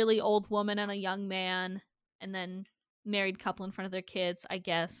was a really old woman and a young man and then married couple in front of their kids, I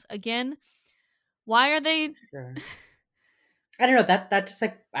guess. Again, why are they Sure. I don't know, that just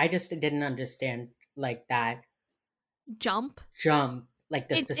like I just didn't understand like that jump? jump, like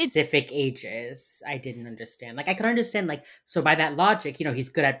the It's specific ages. I didn't understand. Like I could understand like so by that logic, he's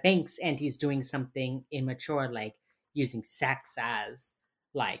good at banks and he's doing something immature like using sex as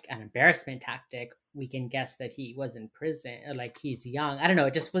like an embarrassment tactic. We can guess that he was in prison or like he's young. I don't know.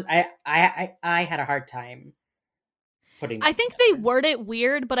 It just was I had a hard time putting I that think they together. word it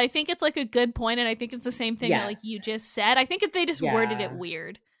weird, but I think it's like a good point, and I think it's the same thing that like Yes. you just said. I think if they just worded it Yeah.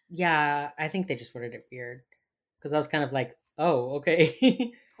 weird. Yeah. I think they just worded it weird. Because I was kind of like, oh,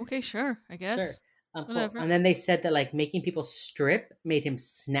 okay. Okay, sure, I Sure. guess. Cool. Whatever. And then they said that like making people strip made him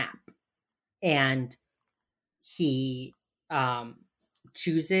snap, and he um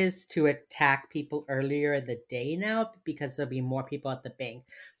chooses to attack people earlier in the day now because there'll be more people at the bank.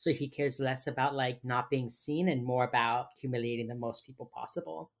 So he cares less about like not being seen and more about humiliating the most people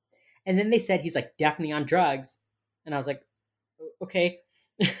possible. And then they said he's like definitely on drugs, and I was like, okay.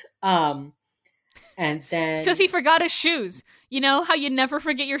 um, and It's because then he forgot his shoes. You know how you never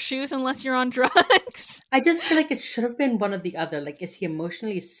forget your shoes unless you're on drugs? I just feel like it should have been one or the other. Like, is he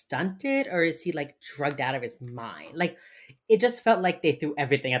emotionally stunted or is he like drugged out of his mind? Like, it just felt like they threw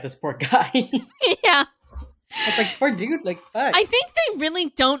everything at this poor guy. Yeah. It's like, poor dude, like, fuck. I think they really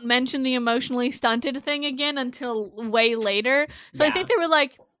don't mention the emotionally stunted thing again until way later. So I think they were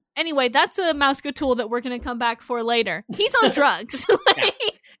like, anyway, that's a Mouseco tool that we're going to come back for later. He's on drugs.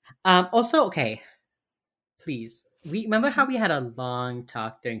 Also, okay, please. We remember how we had a long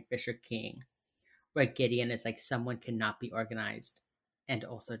talk during Fisher King where Gideon is like, someone cannot be organized and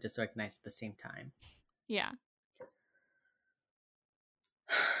also disorganized at the same time. Yeah.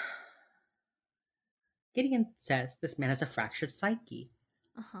 Gideon says this man has a fractured psyche.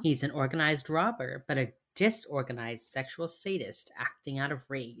 Uh-huh. He's an organized robber, but a disorganized sexual sadist acting out of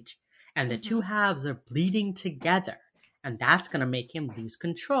rage. And the two halves are bleeding together. And that's going to make him lose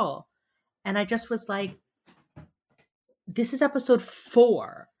control. And I just was like, this is episode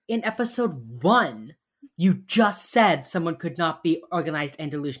 4. In episode 1, you just said someone could not be organized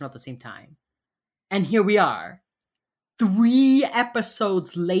and delusional at the same time. And here we are, 3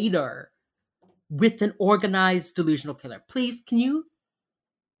 episodes later, with an organized delusional killer. Please, can you...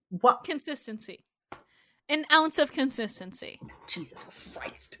 What? Consistency. An ounce of consistency. Jesus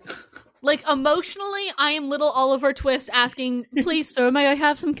Christ. Like, emotionally, I am little Oliver Twist asking, please, sir, may I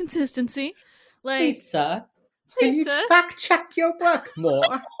have some consistency? Like, please, sir. Please, can you sir. fact check your work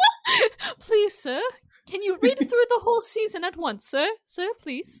more? Please, sir. Can you read through the whole season at once, sir? Sir,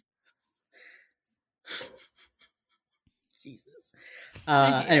 please. Jesus.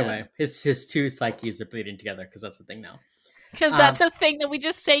 Anyway, his 2 psyches are bleeding together because that's the thing now. Because that's a thing that we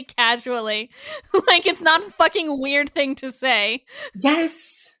just say casually. Like, it's not a fucking weird thing to say.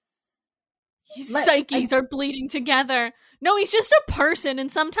 Yes! His psyches are bleeding together. No, he's just a person,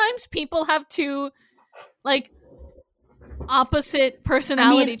 and sometimes people have 2, like, opposite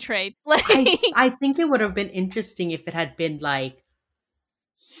personality traits. Like, I think it would have been interesting if it had been, like,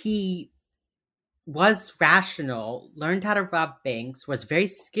 he was rational, learned how to rob banks, was very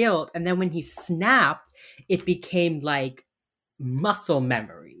skilled, and then when he snapped, it became, like, muscle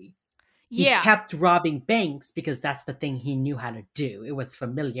memory. He kept robbing banks because that's the thing he knew how to do. It was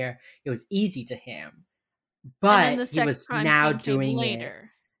familiar. It was easy to him. But he was now doing later.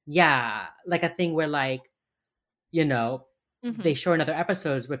 Yeah, like a thing where, like, you know, they show in other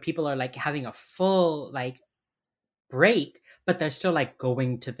episodes where people are like having a full like break, but they're still like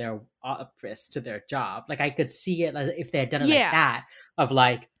going to their office, to their job. Like I could see it if they had done it like that, of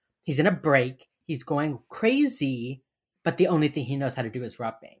like he's in a break, he's going crazy, but the only thing he knows how to do is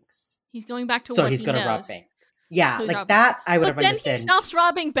rob banks. He's going back to so what he's he gonna knows. rob banks. Yeah, so like that I would have understood. But then he stops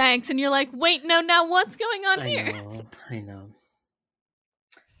robbing banks and you're like, wait, no, now what's going on here? I know.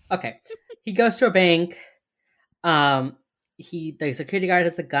 Okay. He goes to a bank. The security guard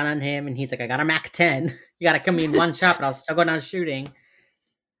has a gun on him and he's like, I got a MAC-10. You gotta kill me in one shot, but I'll still go down shooting.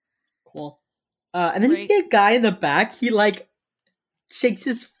 Cool. And then you see a guy in the back, he like shakes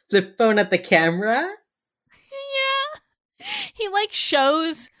his flip phone at the camera. Yeah. He like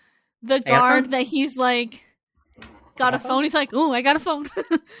shows the guard that he's like got a phone. He's like, ooh, I got a phone.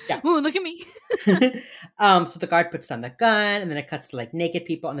 Yeah. Ooh, look at me. So the guard puts down the gun and then it cuts to like naked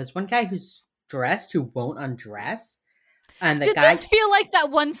people and there's one guy who's dressed who won't undress. And Did this feel like that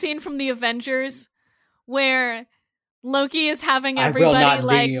one scene from the Avengers where Loki is having everybody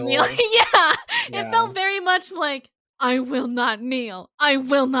like kneel? Yeah. It felt very much like, I will not kneel. I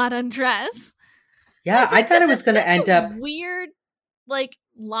will not undress. Yeah, I thought it was going to end up weird, like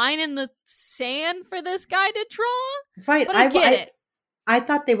line in the sand for this guy to draw. Right, but I get it. I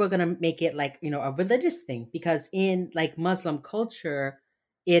thought they were going to make it like, you know, a religious thing because in like Muslim culture,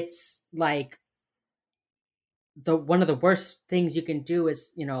 it's like one of the worst things you can do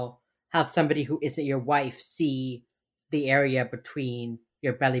is, you know, have somebody who isn't your wife see the area between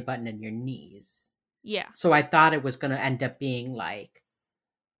your belly button and your knees. Yeah. So I thought it was going to end up being like,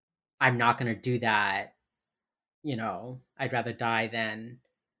 I'm not going to do that. You know, I'd rather die than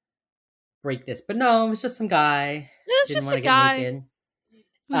break this. But no, it was just some guy. It's just a guy who didn't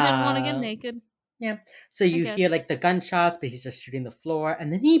want to get naked. Yeah. So you hear like the gunshots, but he's just shooting the floor.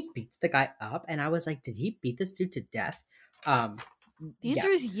 And then he beats the guy up. And I was like, did he beat this dude to death? The answer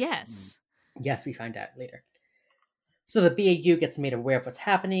is yes. Yes, we find out later. So the BAU gets made aware of what's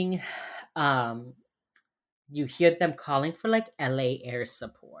happening. You hear them calling for like LA air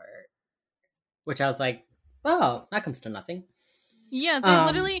support. Which I was like, oh, that comes to nothing. Yeah, they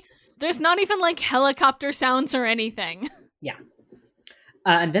literally, there's not even like helicopter sounds or anything. Yeah.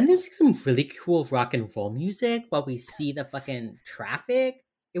 And then there's like some really cool rock and roll music while we see the fucking traffic.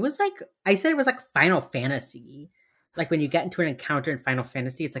 It was like, I said it was like Final Fantasy. Like when you get into an encounter in Final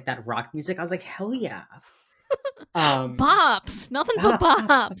Fantasy, it's like that rock music. I was like, hell yeah. Bops. Nothing but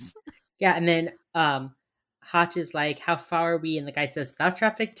bops. Yeah, and then Hotch is like, how far are we? And the guy says, without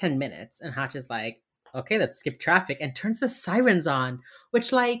traffic, 10 minutes. And Hotch is like, okay, let's skip traffic, and turns the sirens on,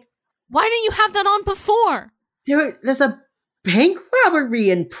 which, like, why didn't you have that on before? there's a bank robbery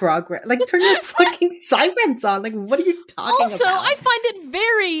in progress. Like, turn your fucking sirens on. Like, what are you talking Also, about? I find it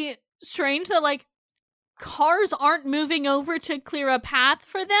very strange that, like, cars aren't moving over to clear a path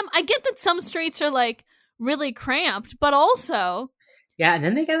for them. I get that some streets are, like, really cramped, but also... Yeah, and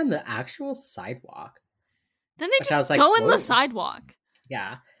then they get on the actual sidewalk. Then they Which I just was like, go in whoa. the sidewalk.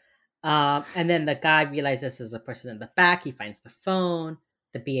 Yeah. And then the guy realizes there's a person in the back. He finds the phone.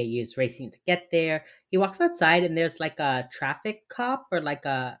 The BAU is racing to get there. He walks outside, and there's like a traffic cop, or like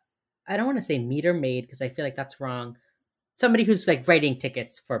a, I don't want to say meter maid because I feel like that's wrong. Somebody who's like writing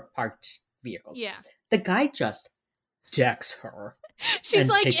tickets for parked vehicles. Yeah. The guy just decks her. She's and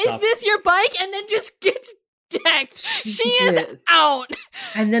like, takes is off. this your bike? And then just gets decked. She is Jesus. out.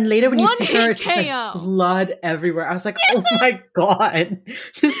 And then later when you One see her, hit it's just like KO. blood everywhere. I was like, oh my god.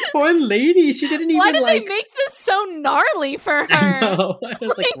 This poor lady. She didn't even Why did like... they make this so gnarly for her? I know. I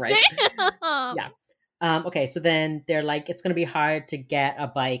was like, right. Damn. Yeah. Okay, so then they're like, it's going to be hard to get a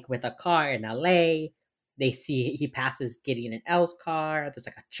bike with a car in LA. They see he passes Gideon and Elle's car. There's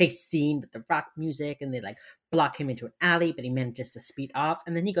like a chase scene with the rock music, and they like block him into an alley, but he manages to speed off.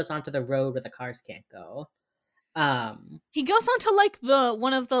 And then he goes onto the road where the cars can't go. He goes onto like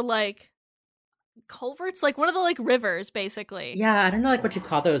one of the like culverts, like one of the like rivers, basically. Yeah, I don't know like what you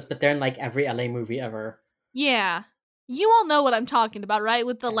call those, but they're in like every LA movie ever. Yeah. You all know what I'm talking about, right?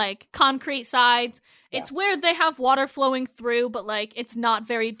 With the like concrete sides. Yeah. It's where they have water flowing through, but like it's not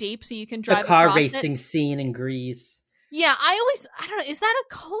very deep, so you can drive The car across racing it. scene in Greece. Yeah, I don't know, is that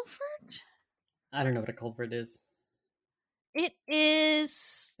a culvert? I don't know what a culvert is. It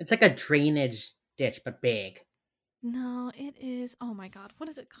is... It's like a drainage ditch, but big. No, it is... Oh my god, what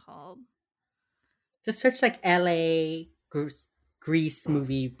is it called? Just search like LA Greece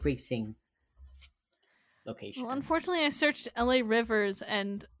movie racing location. Well, unfortunately, I searched LA Rivers,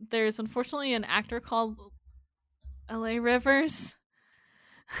 and there's unfortunately an actor called LA Rivers.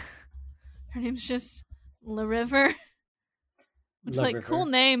 Her name's just La River. Which, La like, River. cool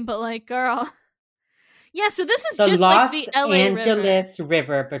name, but, like, girl. Yeah, so this is The just, Los like, the LA Angeles River.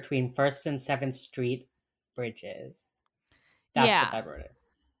 River between 1st and 7th Street bridges. That's Yeah. what that road is.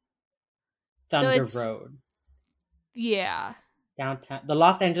 So Thunder it's- Road. Yeah. Downtown. The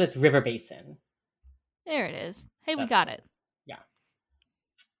Los Angeles River Basin. There it is. Hey, we That's got what it. is. Yeah.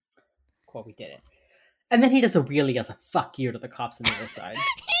 Cool, we did it. And then he does a wheelie as a fuck you to the cops on the other side.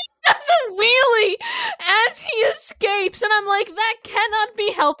 That's a wheelie as he escapes, and I'm like, that cannot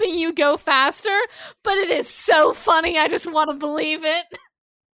be helping you go faster, but it is so funny. I just want to believe it.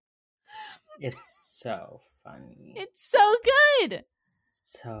 It's so funny. It's so good.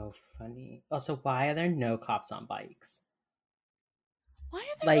 So funny. Also, why are there no cops on bikes? Why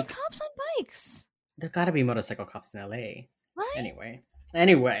are there Like- no cops on bikes? There gotta be motorcycle cops in LA. Right? Anyway. Yeah,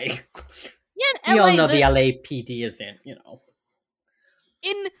 in We LA, all know the LAPD isn't,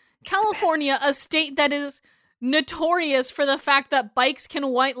 in California, a state that is notorious for the fact that bikes can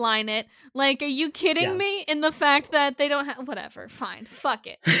white line it. Like, are you kidding Yeah. me? In the fact that they don't have... Whatever, fine. Fuck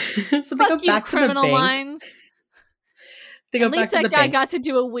it. So they go Fuck you, back to the criminal bank. minds. They go At least back to that the guy bank. got to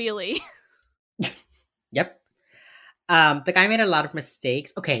do a wheelie. Yep. The guy made a lot of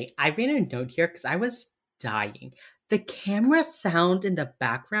mistakes. Okay, I made a note here because I was dying. The camera sound in the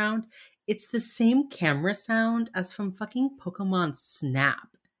background, it's the same camera sound as from fucking Pokemon Snap.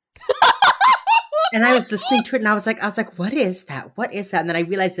 And I was listening to it and I was like, what is that? What is that? And then I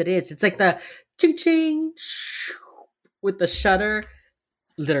realized it is. It's like the ching ching shoo, with the shutter.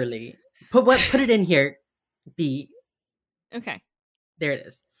 Literally. Put it in here. B. Okay. There it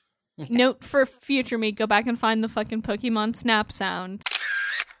is. Okay. Note for future me, go back and find the fucking Pokemon Snap sound.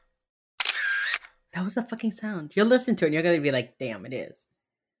 That was the fucking sound. You'll listen to it and you're gonna be like, damn, it is.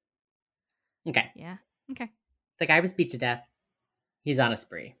 Okay. Yeah. Okay. The guy was beat to death. He's on a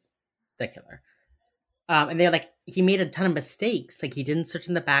spree. The killer. And they're like, he made a ton of mistakes. Like, he didn't search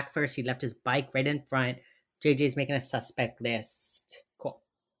in the back first. He left his bike right in front. JJ's making a suspect list. Cool.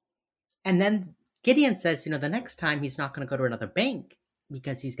 And then Gideon says, the next time he's not going to go to another bank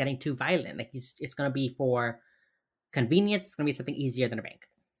because he's getting too violent. Like, it's going to be for convenience. It's going to be something easier than a bank.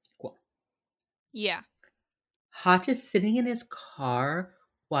 Cool. Yeah. Hotch is sitting in his car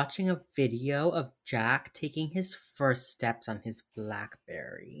watching a video of Jack taking his first steps on his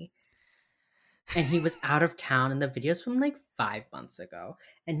BlackBerry. And he was out of town, and the video's from like 5 months ago.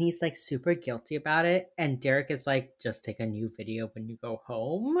 And he's like super guilty about it. And Derek is like, just take a new video when you go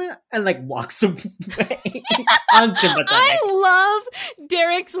home. And like walks away. Unsympathetic. I love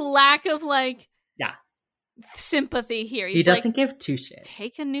Derek's lack of like... Yeah. sympathy here. He doesn't give two shits.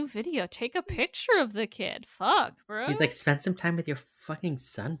 Take a new video. Take a picture of the kid. Fuck, bro. He's like, spend some time with your fucking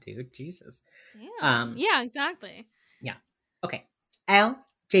son, dude. Jesus. Damn. Yeah, exactly. Yeah. Okay. Elle,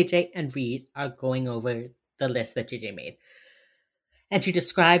 JJ, and Reed are going over the list that JJ made. And she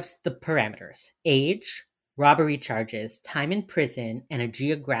describes the parameters: age, robbery charges, time in prison, and a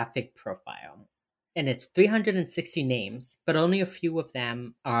geographic profile. And it's 360 names, but only a few of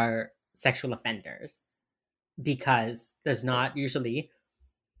them are sexual offenders, because there's not usually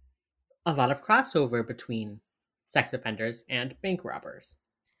a lot of crossover between sex offenders and bank robbers.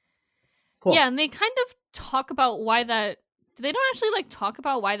 Cool. Yeah, and they kind of talk about why that... They don't actually, like, talk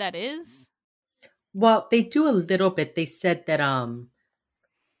about why that is. Well, they do a little bit. They said that,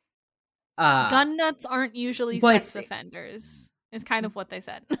 gun nuts aren't usually sex offenders, is kind of what they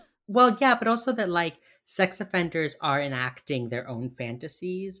said. Well, yeah, but also that, like, sex offenders are enacting their own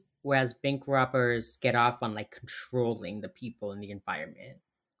fantasies, whereas bank robbers get off on, like, controlling the people in the environment.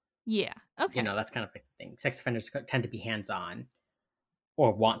 Yeah, okay. You know, that's kind of like the thing. Sex offenders tend to be hands-on,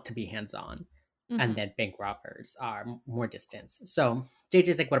 or want to be hands-on, and then bank robbers are more distant. So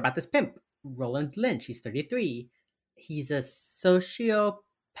JJ's like, what about this pimp? Roland Lynch, he's 33. He's a he's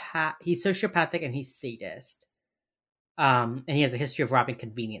sociopathic and he's sadist. And he has a history of robbing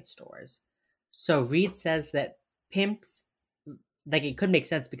convenience stores. So Reed says that pimps, like, it could make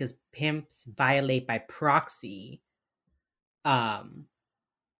sense because pimps violate by proxy, and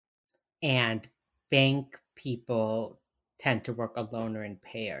bank people tend to work alone or in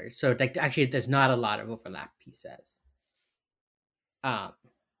pairs. So, like, actually, there's not a lot of overlap, he says.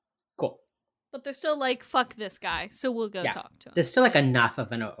 Cool. But they're still like, fuck this guy, so we'll go talk to him. There's still, like, enough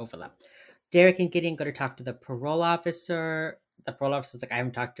of an overlap. Derek and Gideon go to talk to the parole officer. The parole officer's like, I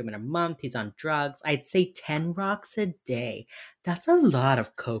haven't talked to him in a month. He's on drugs. I'd say 10 rocks a day. That's a lot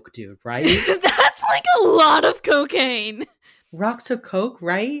of coke, dude, right? That's like a lot of cocaine. Rocks of coke,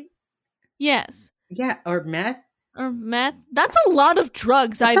 right? Yes. Yeah, or meth. Or meth. That's a lot of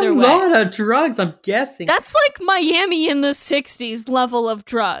drugs. That's either way. That's a lot of drugs, I'm guessing. That's like Miami in the 60s level of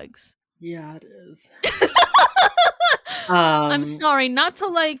drugs. Yeah, it is. I'm sorry, not to,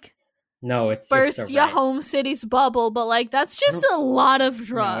 like, no, it's burst just your home city's bubble, but, like, that's just a lot of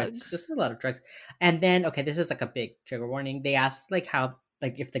drugs. No, it's just a lot of drugs. And then, okay, this is, like, a big trigger warning. They asked, like, how,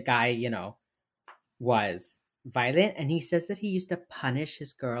 like, if the guy, you know, was violent, and he says that he used to punish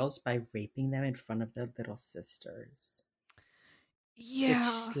his girls by raping them in front of their little sisters. Yeah.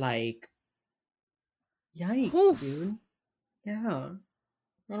 It's like, yikes, Oof. dude. Yeah.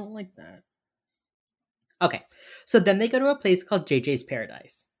 I don't like that. Okay. So then they go to a place called JJ's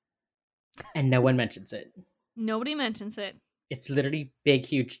Paradise. And no one mentions it. Nobody mentions it. It's literally big,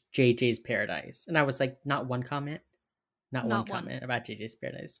 huge JJ's Paradise. And I was like, not one comment? Not one comment about JJ's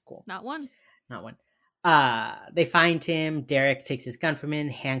Paradise. Cool. Not one. Not one. They find him. Derek takes his gun from him,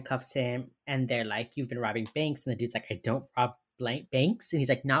 handcuffs him, and they're like, you've been robbing banks. And the dude's like, I don't rob banks. And he's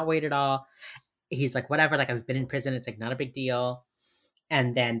like, not worried at all. He's like, whatever, like, I've been in prison. It's like not a big deal.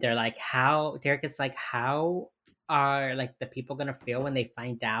 And then they're like, Derek is like, how are, like, the people gonna feel when they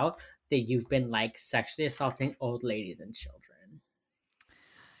find out that you've been, like, sexually assaulting old ladies and children?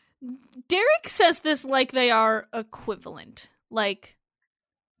 Derek says this like they are equivalent. Like,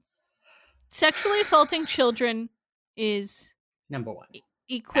 sexually assaulting children is number one.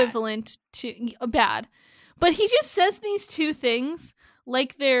 Equivalent to bad. But he just says these two things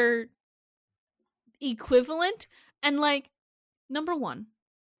like they're equivalent, and, like, number one,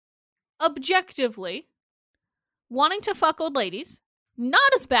 objectively, wanting to fuck old ladies, not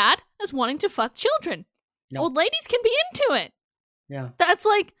as bad as wanting to fuck children. Nope. Old ladies can be into it. Yeah. That's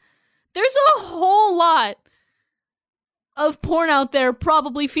like, there's a whole lot of porn out there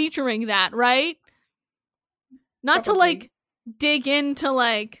probably featuring that, right? Not to, like, dig into,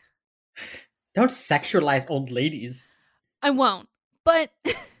 like... Don't sexualize old ladies. I won't. But...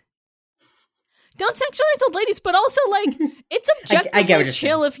 Don't sexualize old ladies, but also, like, it's objectively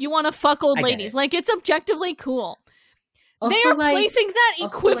chill if you want to fuck old ladies. Like, it's objectively cool. Also, they are, like, placing that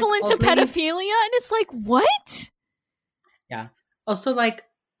equivalent to pedophilia, and it's like, what? Yeah. Also, like,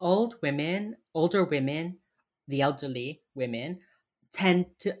 older women, the elderly women, tend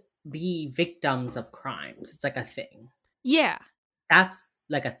to be victims of crimes. It's like a thing. Yeah. That's,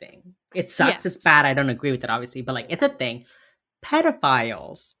 like, a thing. It sucks. Yes. It's bad. I don't agree with it, obviously, but, like, it's a thing.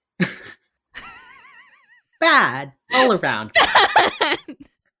 Pedophiles. Bad all around.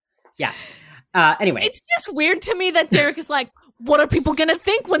 Yeah. Anyway. It's just weird to me that Derek is like, what are people gonna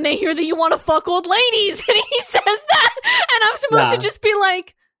think when they hear that you want to fuck old ladies? And he says that, and I'm supposed to just be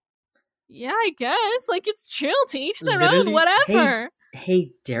like, yeah, I guess. Like, it's chill, to each their own, whatever.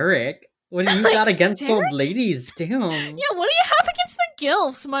 Hey, Derek, What do you Like, got against Derek? old ladies? Damn. Yeah, what do you have against the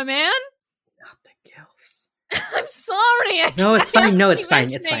gilfs, my man? Not the gilfs. I'm sorry. No, it's fine. No, it's fine.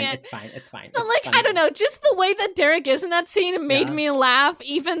 It's mentioning fine. it. It's fine. It's fine. But It's like, I funny. don't know, just the way that Derek is in that scene made Yeah. me laugh,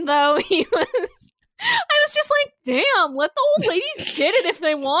 even though he was. I was just like, damn, let the old ladies get it if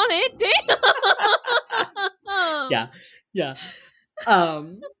they want it. Damn. Yeah. Yeah.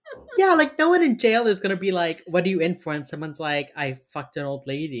 Yeah, like no one in jail is gonna be like, what are you in for? And someone's like, I fucked an old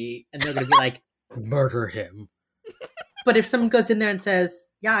lady, and they're gonna be like, murder him. But if someone goes in there and says,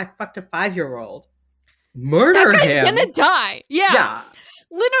 yeah, I fucked a 5-year-old, murder That guy's him. gonna die. Yeah. Yeah.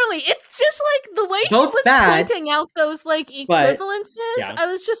 Literally, it's just like the way Both he was bad, pointing out those like but- equivalences. yeah. I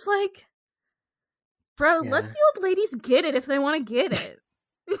was just like, bro, let Yeah. the old ladies get it if they want to get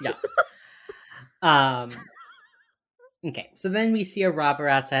it. Okay, so then we see a robber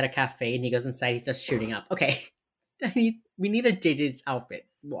outside a cafe and he goes inside, he starts shooting up. Okay. We need a JJ's outfit.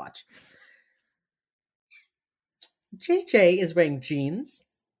 Watch. JJ is wearing jeans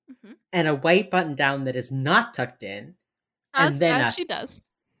Mhm. and a white button down that is not tucked in. As then she does.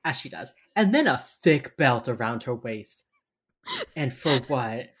 As she does. And then a thick belt around her waist. And for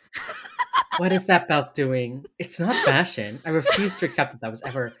what? What is that belt doing? It's not fashion. I refuse to accept that was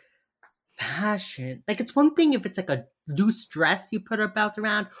ever fashion. Like, it's one thing if it's like a loose dress you put a belt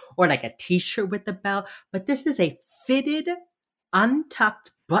around, or like a t-shirt with a belt, but this is a fitted,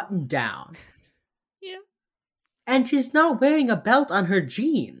 untucked button down. Yeah. And she's not wearing a belt on her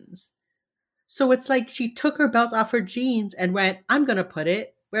jeans. So it's like she took her belt off her jeans and went, I'm gonna put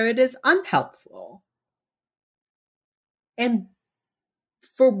it where it is unhelpful. And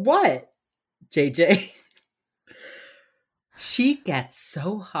for what, JJ? She gets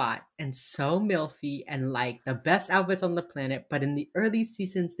so hot and so milfy and like the best outfits on the planet, but in the early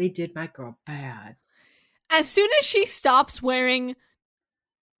seasons, they did my girl bad. As soon as she stops wearing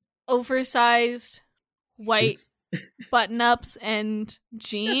oversized white Suits. button-ups and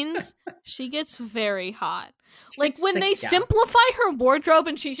jeans, she gets very hot. Like It's when they yeah. simplify her wardrobe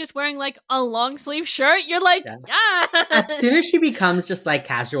and she's just wearing like a long sleeve shirt, you're like, Yeah. ah. As soon as she becomes just like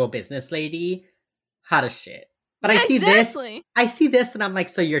casual business lady, hot as shit. But I see Exactly. this and I'm like,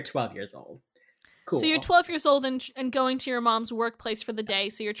 so you're 12 years old. Cool. So you're 12 years old and going to your mom's workplace for the day,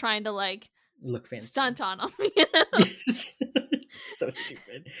 so you're trying to like Look fancy. stunt on them. You know? So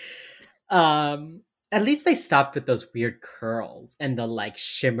stupid. At least they stopped with those weird curls and the like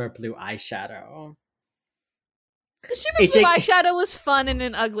shimmer blue eyeshadow. The shimmer blue eyeshadow was fun in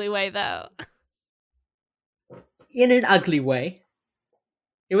an ugly way, though. In an ugly way.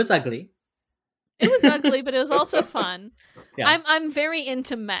 It was ugly. It was ugly, but it was also fun. Yeah. I'm very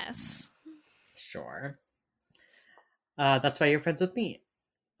into mess. Sure. That's why you're friends with me.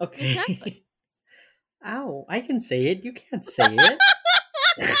 Okay. Exactly. Ow, I can say it. You can't say it.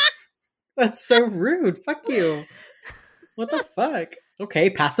 That's so rude. Fuck you. What the fuck? Okay,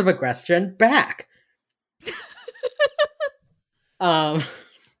 passive aggression back. I'm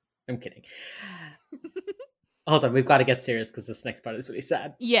kidding. Hold on, we've got to get serious because this next part is really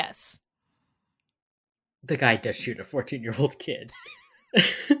sad. Yes. The guy does shoot a 14-year-old kid.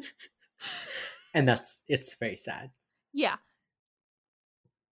 And it's very sad. Yeah.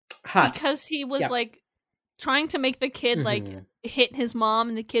 Hot. Because he was like trying to make the kid like hit his mom,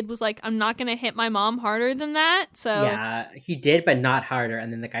 and the kid was like, I'm not gonna hit my mom harder than that. So yeah, he did, but not harder.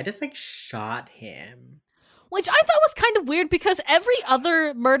 And then the guy just like shot him. Which I thought was kind of weird because every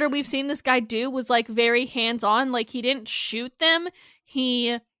other murder we've seen this guy do was like very hands-on. Like he didn't shoot them.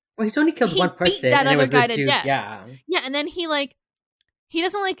 Well, he's only killed one person. Beat that and it other was guy the to dude, death. Yeah. Yeah, and then he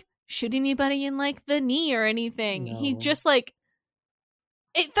doesn't like shoot anybody in like the knee or anything. No. He just like,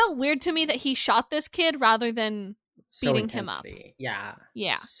 it felt weird to me that he shot this kid rather than beating him up. Yeah.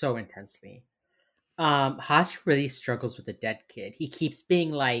 Yeah. So intensely. Hotch really struggles with the dead kid. He keeps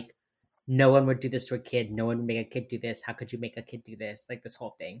being like, no one would do this to a kid. No one would make a kid do this. How could you make a kid do this? Like this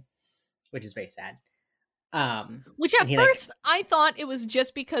whole thing, which is very sad. Which at first I thought it was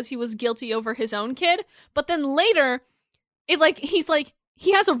just because he was guilty over his own kid, but then later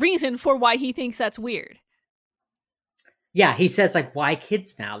he has a reason for why he thinks that's weird. Yeah, he says like, why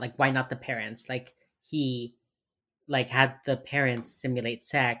kids now? Like, why not the parents? Like he like had the parents simulate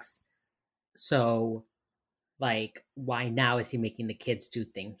sex. So like, why now is he making the kids do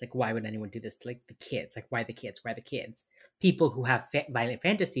things? Like, why would anyone do this to like the kids? Like, why the kids? Why the kids? People who have violent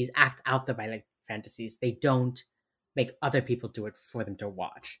fantasies act out the violent fantasies. They don't make other people do it for them to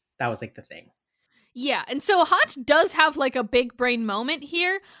watch. That was like the thing. Yeah, and so Hotch does have like a big brain moment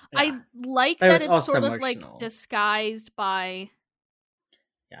here. Yeah. I like But that it's it's sort also of like emotional. disguised by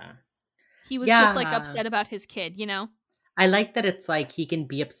Yeah. he was just like upset about his kid, you know? I like that it's like he can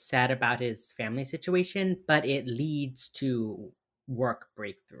be upset about his family situation, but it leads to work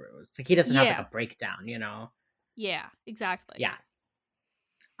breakthroughs. Like he doesn't have like a Yeah. breakdown, you know? Yeah, exactly. Yeah.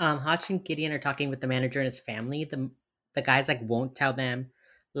 Hotch and Gideon are talking with the manager and his family. The guys like won't tell them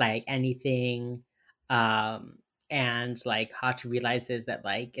like anything. Um and like Hotch realizes that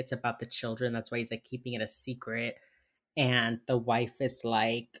like it's about the children. That's why he's like keeping it a secret. And the wife is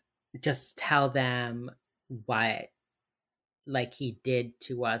like, just tell them what like he did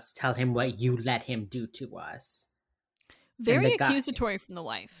to us. Tell him what you let him do to us. And the Very guy, accusatory from the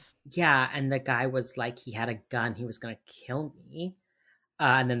wife. yeah, and the guy was like, he had a gun. He was gonna kill me.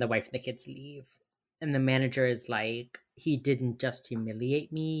 And then the wife and the kids leave. And the manager is like, he didn't just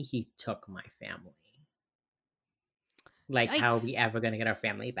humiliate me, he took my family. Like, how are we Yikes. ever going to get our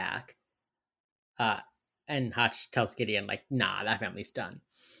family back? And Hotch tells Gideon, like, nah, that family's done.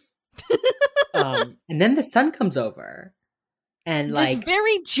 And then the son comes over. And, This like,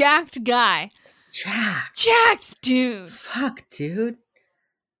 very jacked guy. Jacked dude. Fuck, dude.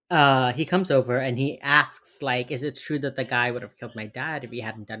 He comes over and he asks, like, is it true that the guy would have killed my dad if he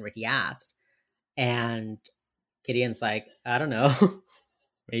hadn't done what he asked? And Gideon's like, I don't know.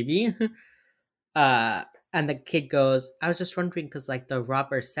 Maybe. And the kid goes, I was just wondering because, like, the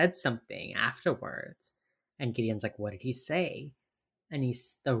robber said something afterwards. And Gideon's like, what did he say? And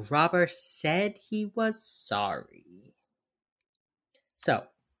the robber said he was sorry. So,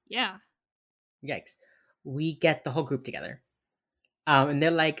 Yeah. yikes. We get the whole group together. And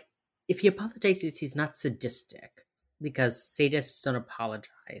they're like, if he apologizes, he's not sadistic. Because sadists don't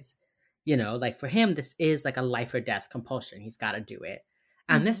apologize. You know, like for him, this is like a life or death compulsion. He's got to do it.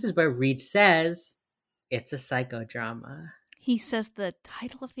 And this is where Reed says, it's a psychodrama. He says the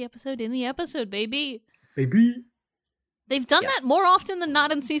title of the episode in the episode, baby. Baby. They've done that more often than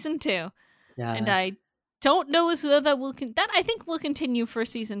not in season 2. Yeah. And I don't know as though that will that I think will continue for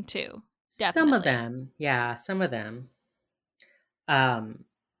season 2. Definitely. Some of them. Yeah, some of them. And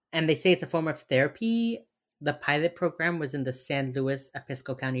they say it's a form of therapy. The pilot program was in the San Luis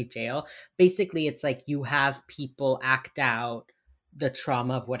Obispo County Jail. Basically, it's like you have people act out the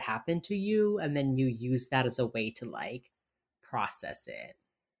trauma of what happened to you, and then you use that as a way to like process it.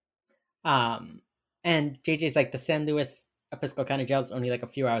 And JJ's like, the San Luis Obispo County Jail is only like a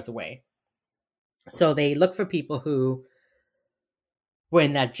few hours away. So they look for people who were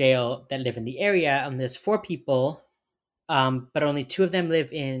in that jail that live in the area, and there's 4 people, but only 2 of them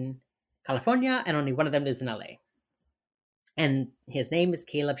live in California, and only one of them lives in LA. And his name is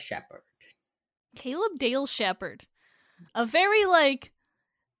Caleb Shepard. Caleb Dale Shepard. A very, like,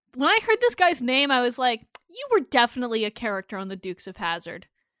 when I heard this guy's name, I was like, you were definitely a character on the Dukes of Hazzard.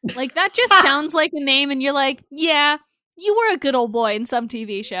 Like, that just sounds like a name, and you're like, yeah, you were a good old boy in some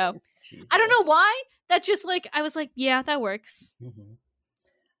TV show. Jesus. I don't know why. That just, like, I was like, yeah, that works.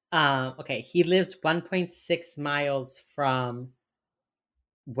 Okay, he lives 1.6 miles from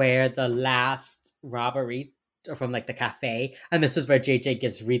where the last robbery, or from like the cafe, and this is where JJ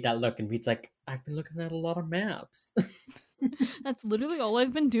gives Reed that look, and Reed's like, I've been looking at a lot of maps. That's literally all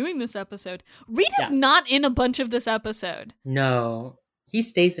I've been doing this episode. Reed is not in a bunch of this episode. No, he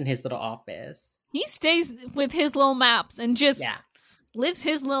stays in his little office. He stays with his little maps and just lives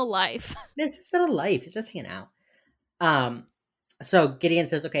his little life. Lives his little life. He's just hanging out. So Gideon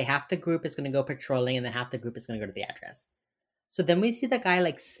says, okay, half the group is going to go patrolling, and then half the group is going to go to the address. So then we see the guy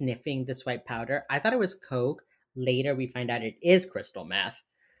like sniffing this white powder. I thought it was coke. Later we find out it is crystal meth.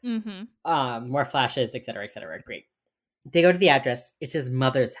 More flashes, etc., etc. Great. They go to the address. It's his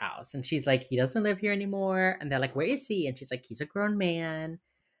mother's house, and she's like, he doesn't live here anymore. And they're like, where is he? And she's like, he's a grown man.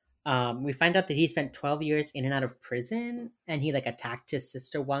 We find out that he spent 12 years in and out of prison, and he like attacked his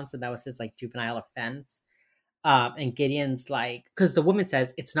sister once, and that was his like juvenile offense. And Gideon's like, because the woman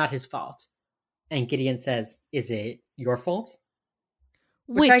says it's not his fault, and Gideon says, is it your fault?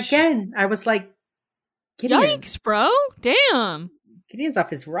 Which again, I was like, Gideon, yikes, bro, damn. Gideon's off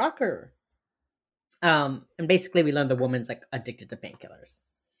his rocker. And basically we learn the woman's like addicted to painkillers.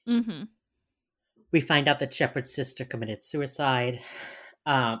 We find out that Shepard's sister committed suicide.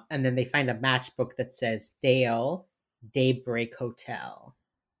 And then they find a matchbook that says Dale Daybreak Hotel.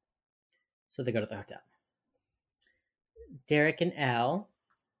 So they go to the hotel. Derek and Elle.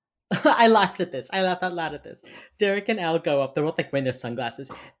 I laughed at this. I laughed out loud at this. Derek and Elle go up. They're both like wearing their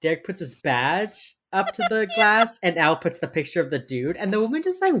sunglasses. Derek puts his badge up to the glass, and Elle puts the picture of the dude. And the woman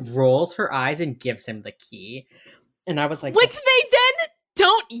just like rolls her eyes and gives him the key. And I was like, which they then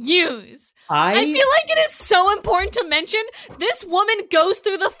don't use. I feel I like it is so important to mention this woman goes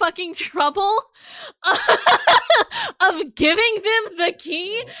through the fucking trouble of giving them the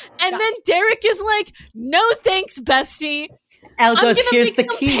key, and then Derek is like, "No thanks, bestie. Elle I'm goes, gonna here's make the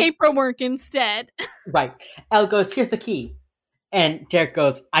some key. paperwork instead." Right. Elle goes, here's the key. And Derek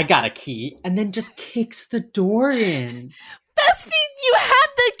goes, I got a key. And then just kicks the door in. Bestie, you had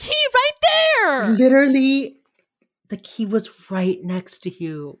the key right there. Literally, the key was right next to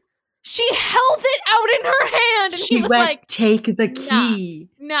you. She held it out in her hand, and She he was went, like, take the key.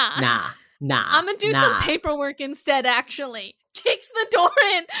 Nah. Nah. I'm gonna do some paperwork instead, actually. Kicks the door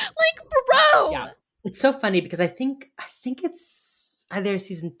in. Like, bro. Yeah. It's so funny because I think it's either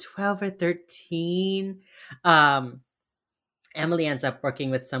season 12 or 13. Emily ends up working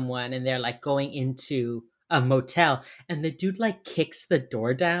with someone and they're like going into a motel and the dude like kicks the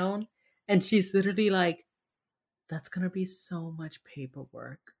door down and she's literally like, that's gonna be so much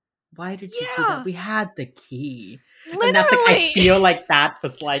paperwork. Why did you do that? We had the key. Literally. And that's like, I feel like that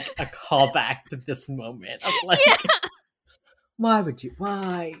was like a callback to this moment of like, why?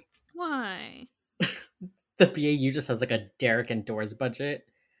 Why? The BAU just has like a Derek and Doors budget.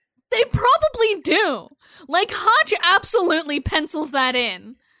 They probably do. Like, Hodge absolutely pencils that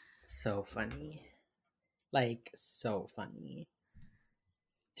in. So funny. Like, so funny.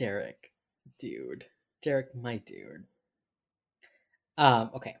 Derek, dude. Derek, my dude.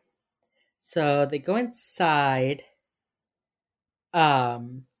 Okay. So they go inside.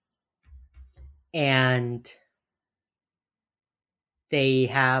 And they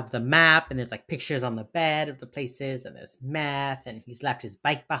have the map, and there's like pictures on the bed of the places, and there's meth, and he's left his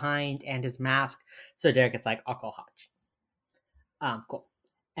bike behind and his mask. So Derek is like, I'll call Hodge. Cool.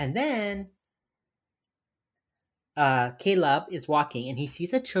 And then Caleb is walking and he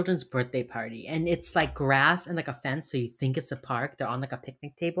sees a children's birthday party, and it's like grass and like a fence, so you think it's a park. They're on like a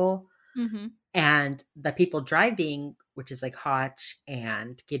picnic table. Mm-hmm. And the people driving, which is like Hodge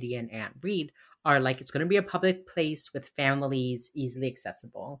and Gideon and Reed, are like, it's going to be a public place with families, easily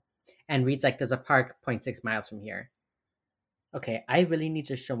accessible. And Reed's like, there's a park 0.6 miles from here. Okay, I really need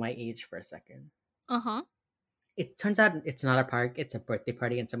to show my age for a second. Uh-huh. It turns out it's not a park, it's a birthday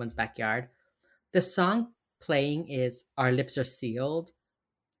party in someone's backyard. The song playing is Our Lips Are Sealed.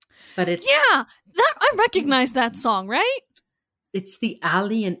 But it's... Yeah, I recognize that song, right? It's the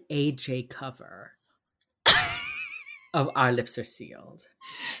Ali and AJ cover of Our Lips Are Sealed.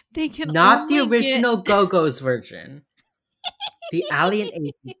 They can not the only original Go-Go's version. The Ali and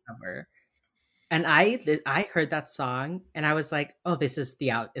AJ cover. And I heard that song and I was like, oh, this is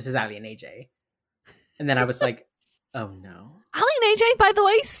Ali and AJ. And then I was like, oh no. Ali and AJ, by the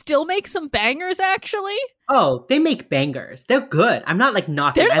way, still make some bangers, actually. Oh, they make bangers. They're good. I'm not like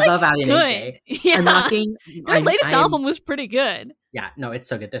knocking. I love Ali and AJ. Yeah. I'm knocking. Their latest album was pretty good. Yeah, no, it's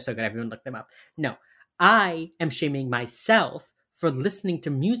so good. They're so good. Everyone look them up. No, I am shaming myself for listening to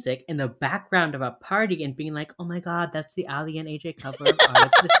music in the background of a party and being like, oh my God, that's the Ali and AJ cover of Our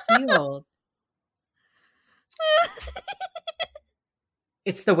Lips Are Sealed.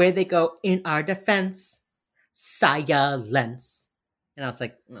 It's the way they go, in our defense, silence. And I was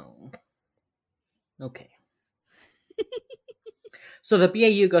like, no. Okay. So the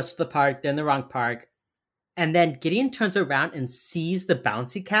BAU goes to the park. They're in the wrong park. And then Gideon turns around and sees the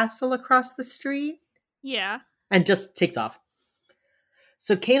bouncy castle across the street. Yeah. And just takes off.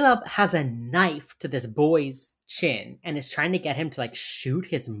 So Caleb has a knife to this boy's chin and is trying to get him to like shoot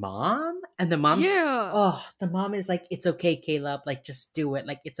his mom. And the mom, the mom is like, it's okay, Caleb. Like, just do it.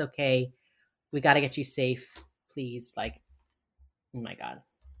 Like, it's okay. We got to get you safe. Please. Like, oh my God.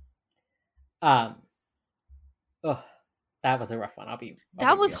 That was a rough one.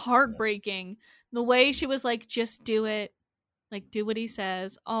 That was heartbreaking. The way she was like, just do it. Like, do what he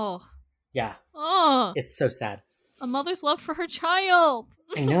says. Oh. Yeah. Oh. It's so sad. A mother's love for her child.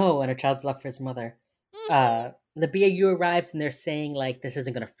 I know, and a child's love for his mother. The BAU arrives and they're saying like, this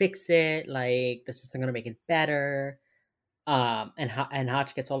isn't gonna fix it. Like, this isn't gonna make it better. And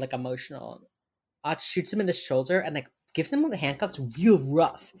Hodge gets all like emotional. Hodge shoots him in the shoulder and like gives him the handcuffs real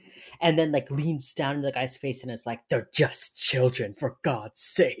rough, and then like leans down into the guy's face and is like, they're just children, for God's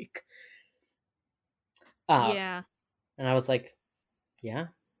sake. Yeah. And I was like, yeah,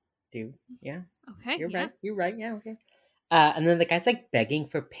 dude, yeah. Okay. You're right. You're right. Yeah, okay. And then the guy's like begging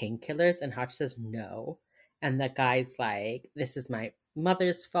for painkillers, and Hodge says no. And the guy's like, this is my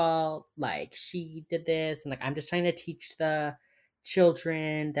mother's fault. Like, she did this. And like, I'm just trying to teach the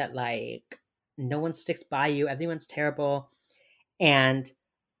children that like, no one sticks by you. Everyone's terrible. And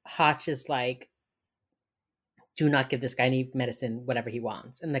Hodge is like, do not give this guy any medicine, whatever he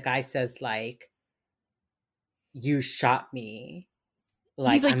wants. And the guy says like, you shot me.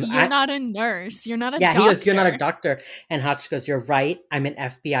 He's Like, like, you're not a nurse. You're not a doctor. He goes, you're not a doctor. And Hotch goes, you're right. I'm an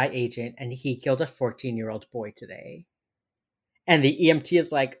FBI agent, and he killed a 14-year-old boy today. And the EMT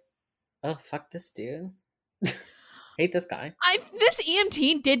is like, oh, fuck this dude. Hate this guy. This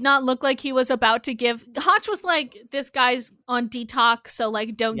EMT did not look like he was about to give. Hotch was like, this guy's on detox, so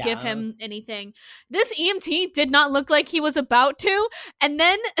like, don't give him anything. This EMT did not look like he was about to. And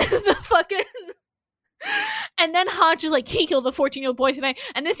then and then Hotch is like, he killed a 14-year-old boy today.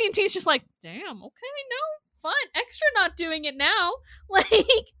 And this EMT's just like, damn, okay, no, fine, extra not doing it now. Like,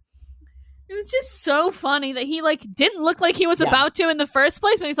 it was just so funny that he like didn't look like he was about to in the first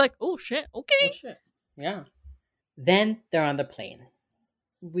place, but he's like, oh shit, okay. Oh shit. Yeah. Then they're on the plane.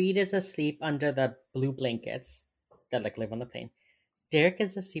 Reed is asleep under the blue blankets that like live on the plane. Derek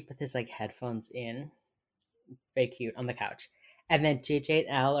is asleep with his like headphones in. Very cute on the couch. And then JJ and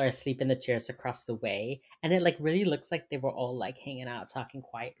Elle are asleep in the chairs across the way. And it like really looks like they were all like hanging out, talking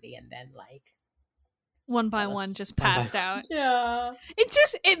quietly, and then like one by one just passed out. Yeah.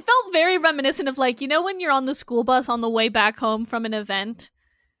 It felt very reminiscent of like, you know, when you're on the school bus on the way back home from an event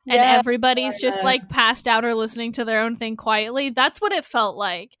and everybody's just like passed out or listening to their own thing quietly. That's what it felt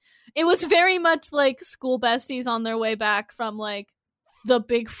like. It was very much like school besties on their way back from like the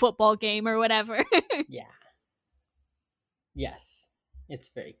big football game or whatever. Yeah. Yes. It's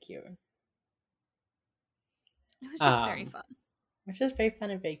very cute. It was just very fun. It's just very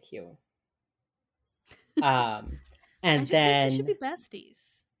fun and very cute. And I just then think they should be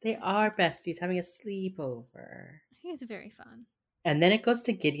besties. They are besties having a sleepover. I think it's very fun. And then it goes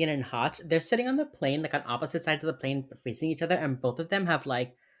to Gideon and Hotch. They're sitting on the plane, like on opposite sides of the plane, facing each other, and both of them have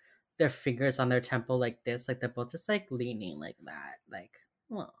like their fingers on their temple like this. Like they're both just like leaning like that. Like,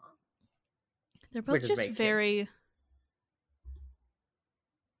 aww. They're both just very...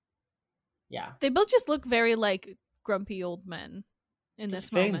 Yeah. They both just look very like grumpy old men in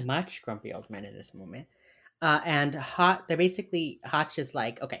this moment. Very much grumpy old men in this moment. And they're basically, Hotch is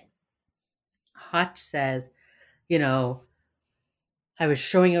like, okay. Hotch says, you know, I was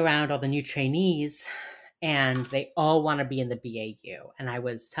showing around all the new trainees and they all want to be in the BAU. And I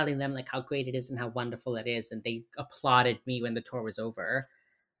was telling them like how great it is and how wonderful it is. And they applauded me when the tour was over.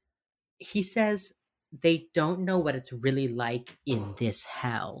 He says they don't know what it's really like in this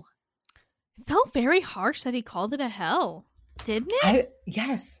hell. It felt very harsh that he called it a hell, didn't it?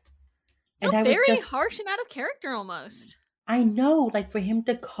 Yes. It felt very harsh and out of character almost. I know, like for him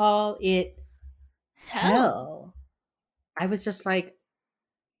to call it hell. I was just like,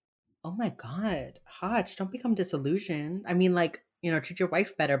 oh my God, Hotch, don't become disillusioned. I mean, like, you know, treat your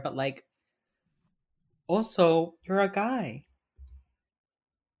wife better, but like, also, you're a guy.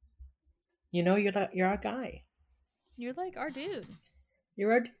 You know, you're a guy. You're like our dude.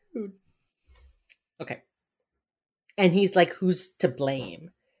 You're our dude. Okay. And he's like, who's to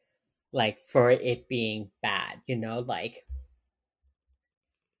blame? Like, for it being bad, you know? Like,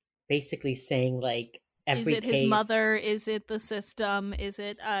 basically saying, like, every Is it his mother? Is it the system? Is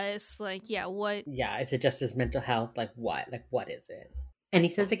it us? Like, yeah, what? Yeah, is it just his mental health? Like, what? Like, what is it? And he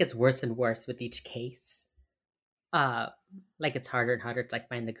says it gets worse and worse with each case. Like, it's harder and harder to, like,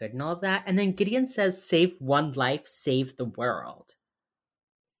 find the good and all of that. And then Gideon says, save one life, save the world.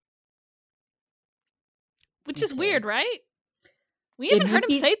 Which is weird, right? We haven't heard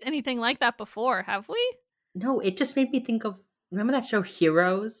him say anything like that before, have we? No, it just made me think of, remember that show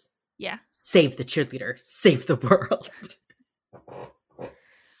Heroes? Yeah. Save the cheerleader, save the world.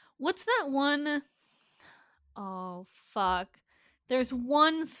 What's that one? Oh, fuck. There's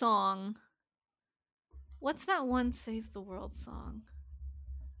one song. What's that one Save the World song?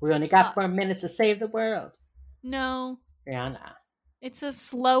 We only got 4 minutes to save the world. No. Rihanna. It's a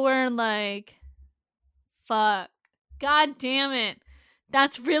slower, like... Fuck. God damn it.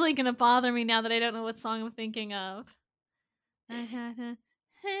 That's really gonna bother me now that I don't know what song I'm thinking of. It's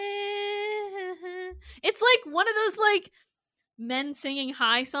like one of those like men singing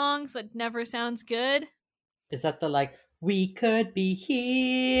high songs that never sounds good. Is that the like, we could be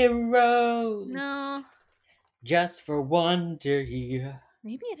heroes? No. Just for one day.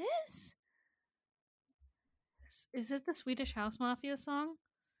 Maybe it is. Is it the Swedish House Mafia song?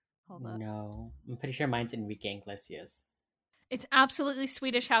 Hold up. No. I'm pretty sure mine's Enrique Iglesias. It's absolutely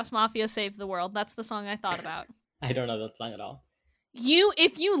Swedish House Mafia Save the World. That's the song I thought about. I don't know that song at all.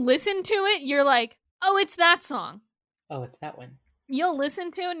 If you listen to it, you're like, oh, it's that song. Oh, it's that one. You'll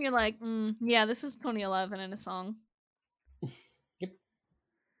listen to it and you're like, yeah, this is 2011 in a song. Yep.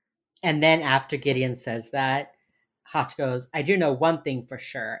 And then after Gideon says that, Hotch goes, I do know one thing for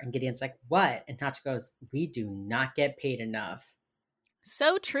sure. And Gideon's like, what? And Hotch goes, we do not get paid enough.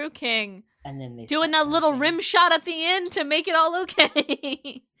 So true, King. And then they Doing stopped that little talking. rim shot at the end to make it all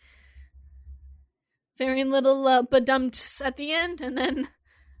okay. Very little badumts at the end, and then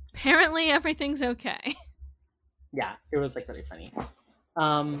apparently everything's okay. Yeah, it was like really funny.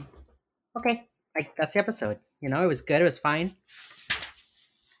 Okay, like that's the episode. You know, it was good. It was fine.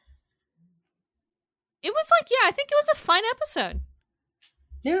 It was like, yeah, I think it was a fine episode.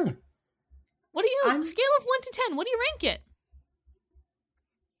 Yeah. What do you scale of 1 to 10? What do you rank it?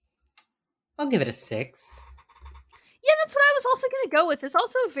 I'll give it a 6. Yeah, that's what I was also gonna go with. It's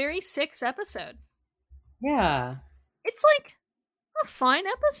also a very 6 episode. Yeah. It's like a fine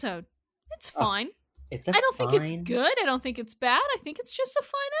episode. It's fine. I don't think it's good. I don't think it's bad. I think it's just a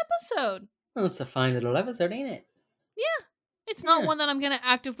fine episode. Well, it's a fine little episode, ain't it? Yeah. It's not one that I'm going to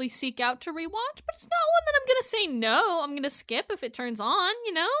actively seek out to rewatch, but it's not one that I'm going to say no. I'm going to skip if it turns on,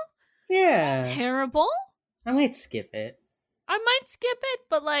 you know? Yeah. Not terrible. I might skip it. I might skip it,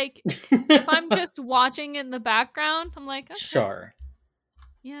 but like, if I'm just watching it in the background, I'm like, okay. Sure.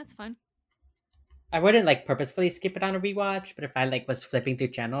 Yeah, it's fine. I wouldn't like purposefully skip it on a rewatch, but if I like was flipping through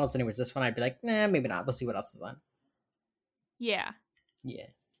channels and it was this one, I'd be like, nah, maybe not. We'll see what else is on. Yeah. Yeah.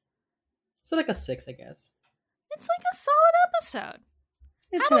 So like a 6, I guess. It's like a solid episode.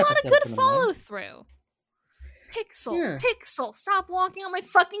 Had a lot of good follow through. Pixel, stop walking on my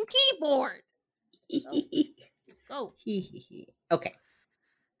fucking keyboard. Go. Okay.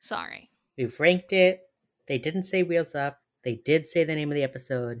 Sorry. We've ranked it. They didn't say Wheels Up. They did say the name of the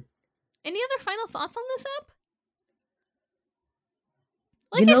episode. Any other final thoughts on this ep?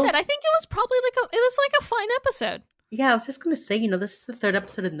 Like I said, I think it was probably like a fine episode. Yeah, I was just gonna say, this is the 3rd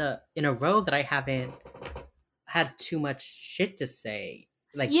episode in a row that I haven't had too much shit to say.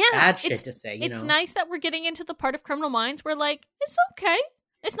 Like bad shit to say. It's nice that we're getting into the part of Criminal Minds where like it's okay.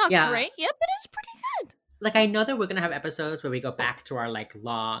 It's not great yet, but it's pretty good. Like I know that we're gonna have episodes where we go back to our like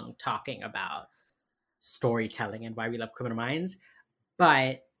long talking about storytelling and why we love Criminal Minds,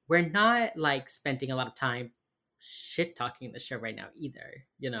 but we're not like spending a lot of time shit talking the show right now either,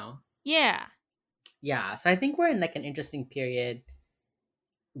 Yeah. Yeah, so I think we're in like an interesting period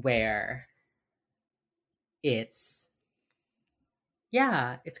where it's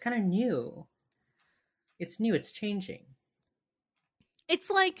kind of new. It's new, it's changing. It's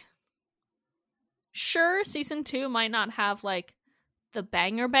like, sure, season 2 might not have like the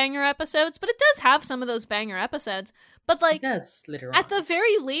banger episodes, but it does have some of those banger episodes. But like, it does later on. At the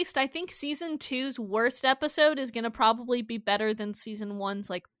very least, I think season 2's worst episode is gonna probably be better than season 1's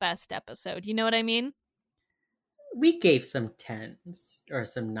like best episode. You know what I mean? We gave some 10s or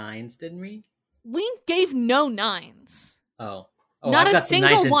some 9s, didn't we? We gave no 9s. Oh, not I've a got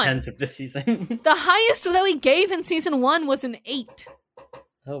single 9s one. And 10s of this season. The highest that we gave in season 1 was an 8.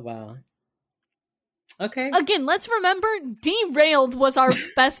 Oh wow. Okay. Again, let's remember, Derailed was our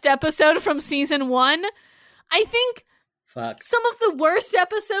best episode from season 1. I think some of the worst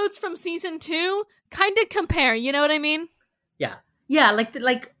episodes from season 2 kind of compare. You know what I mean? Yeah. Yeah,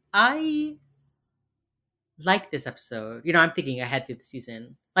 like I like this episode. I'm thinking ahead through the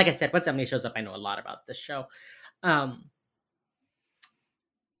season. Like I said, once Emily shows up, I know a lot about this show.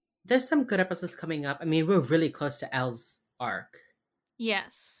 There's some good episodes coming up. I mean, we're really close to Elle's arc.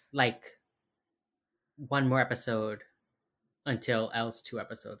 Yes. Like, one more episode until Elle's 2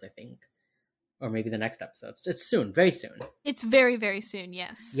 episodes, I think. Or maybe the next episode. It's soon, very soon. It's very, very soon,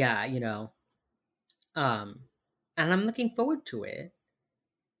 yes. Yeah, and I'm looking forward to it.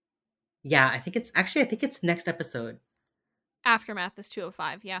 Yeah, I think it's next episode. Aftermath is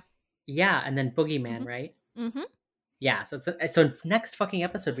 205, yeah. Yeah, and then Boogeyman, right? Mm-hmm. Yeah, so next fucking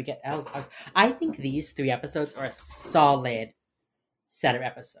episode we get Elle's arc. I think these 3 episodes are a solid set of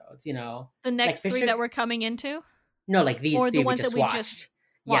episodes, The next like 3 that we're coming into? No, like these 3 the ones that we just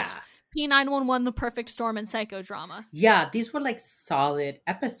watched. Yeah. P911, The Perfect Storm, and Psychodrama. Yeah, these were like solid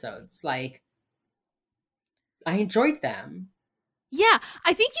episodes. Like, I enjoyed them. Yeah,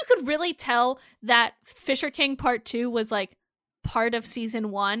 I think you could really tell that Fisher King Part 2 was like part of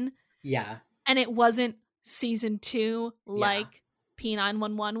season 1. Yeah. And it wasn't season 2 like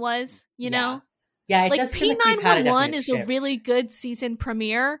P911 was, you know? Yeah, like P911 is a really good season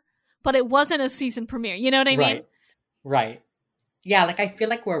premiere, but it wasn't a season premiere. You know what I mean? Right. Yeah, like I feel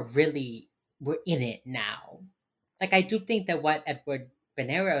like we're in it now. Like I do think that what Edward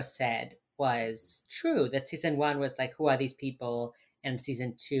Bonero said was true, that season 1 was like, who are these people? And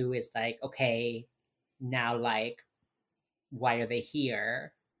season 2 is like, okay, now like, why are they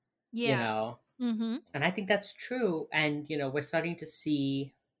here? Yeah. Mm-hmm. And I think that's true. And, we're starting to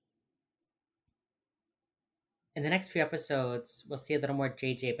see in the next few episodes, we'll see a little more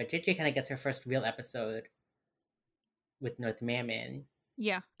JJ, but JJ kind of gets her first real episode with North Mammon.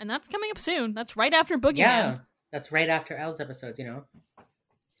 Yeah, and that's coming up soon. That's right after Boogeyman. Yeah, that's right after Elle's episodes, you know.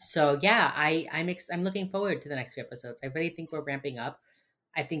 So yeah, I'm looking forward to the next few episodes. I really think we're ramping up.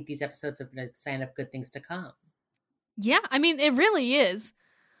 I think these episodes have been a sign of good things to come. Yeah, I mean, it really is.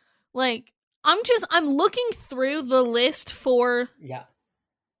 Like, I'm looking through the list for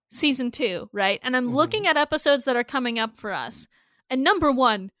season 2, right? And I'm looking at episodes that are coming up for us. And number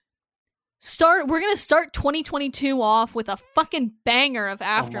 1, we're gonna start 2022 off with a fucking banger of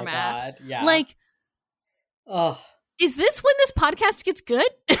Aftermath. Oh my God, yeah. Like, is this when this podcast gets good?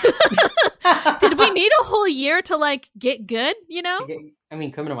 Did we need a whole year to like get good, you know? I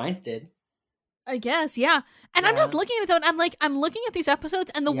mean, Criminal Minds did. I guess, yeah. And I'm just looking at it though, and I'm looking at these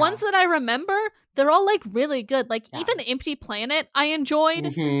episodes, and the ones that I remember, they're all like really good. Like even Empty Planet I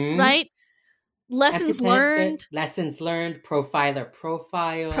enjoyed, right? Lessons learned, Profiler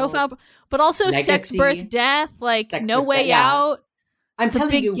profile, but also Legacy, Sex, Birth, Death, like No Way Out. I'm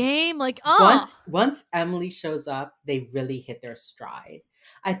telling you, game, like once Emily shows up, they really hit their stride.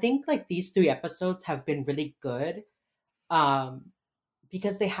 I think like these 3 episodes have been really good,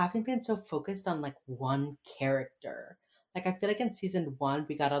 because they haven't been so focused on like one character. Like I feel like in season 1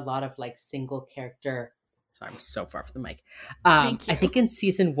 we got a lot of like single character. Sorry, I'm so far from the mic. Thank you. I think in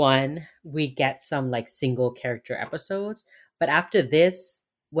season 1 we get some like single character episodes, but after this,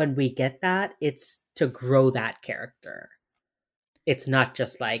 when we get that, it's to grow that character. It's not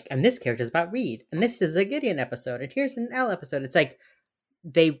just like, and this character is about Reed, and this is a Gideon episode, and here's an Elle episode. It's like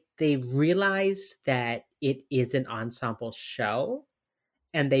they realize that it is an ensemble show,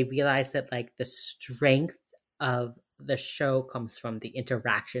 and they realize that like the strength of the show comes from the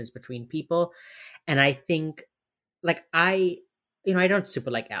interactions between people. And I think like I don't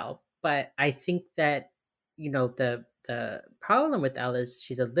super like Elle, but I think that, you know, the problem with Elle is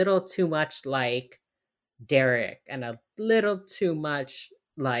she's a little too much like Derek and a little too much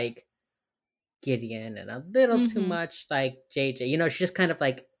like Gideon and a little too much like JJ. You know, she just kind of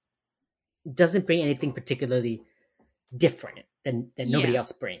like doesn't bring anything particularly different than nobody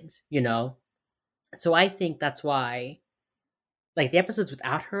else brings, you know? So I think that's why like the episodes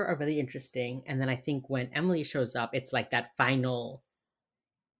without her are really interesting. And then I think when Emily shows up, it's like that final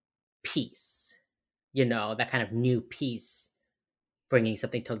piece, you know, that kind of new piece, bringing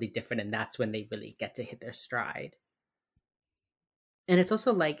something totally different. And that's when they really get to hit their stride. And it's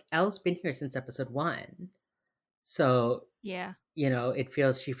also like Elle's been here since episode 1. So, yeah, you know,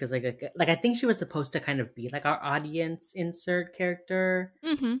 she feels like I think she was supposed to kind of be like our audience insert character.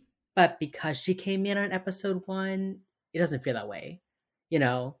 But because she came in on episode 1, it doesn't feel that way, you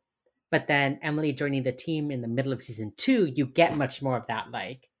know? But then Emily joining the team in the middle of season 2, you get much more of that,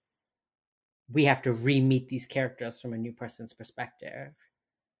 like, we have to re-meet these characters from a new person's perspective.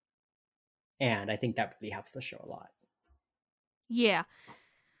 And I think that really helps the show a lot. Yeah.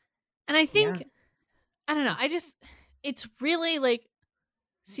 And I think, I don't know, it's really, like,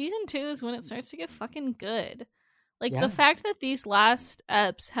 season 2 is when it starts to get fucking good. Like, the fact that these last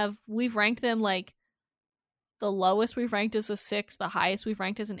eps we've ranked them, like, the lowest we've ranked is a 6, the highest we've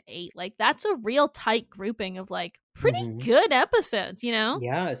ranked is an 8. Like, that's a real tight grouping of, like, pretty good episodes, you know?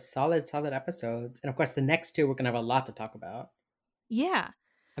 Yeah, solid episodes. And, of course, the next 2, we're going to have a lot to talk about. Yeah.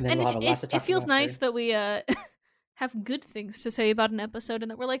 And then we'll have a lot to talk about. It feels nice that we have good things to say about an episode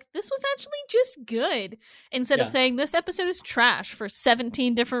and that we're like, this was actually just good. Instead of saying, this episode is trash for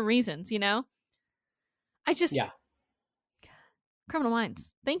 17 different reasons, you know? Criminal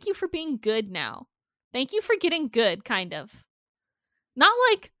Minds, thank you for being good now. Thank you for getting good, kind of. Not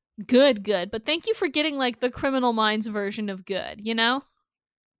like good, but thank you for getting like the Criminal Minds version of good, you know?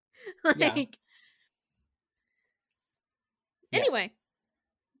 Anyway.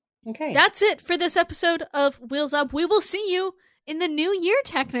 Okay. That's it for this episode of Wheels Up. We will see you in the new year,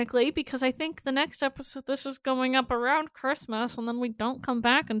 technically, because I think the next episode, this is going up around Christmas, and then we don't come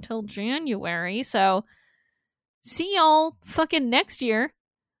back until January, so see y'all fucking next year,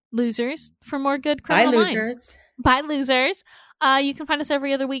 losers, for more good Criminal Minds. Bye, losers. You can find us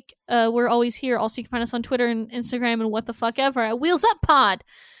every other week. We're always here. Also, you can find us on Twitter and Instagram and what the fuck ever at Wheels Up Pod.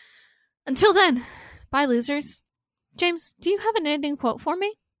 Until then, bye, losers. James, do you have an ending quote for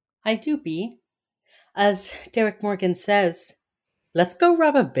me? I do, B. As Derek Morgan says, let's go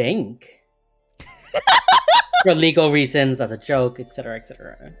rob a bank. For legal reasons, as a joke, etc.,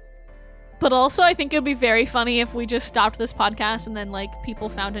 etc. But also, I think it would be very funny if we just stopped this podcast and then, like, people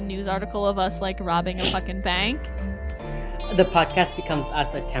found a news article of us, like, robbing a fucking bank. The podcast becomes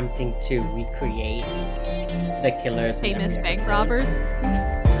us attempting to recreate the killers. Famous bank robbers.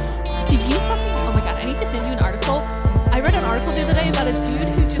 Did you fucking... Oh my god, I need to send you an article. I read an article the other day about a dude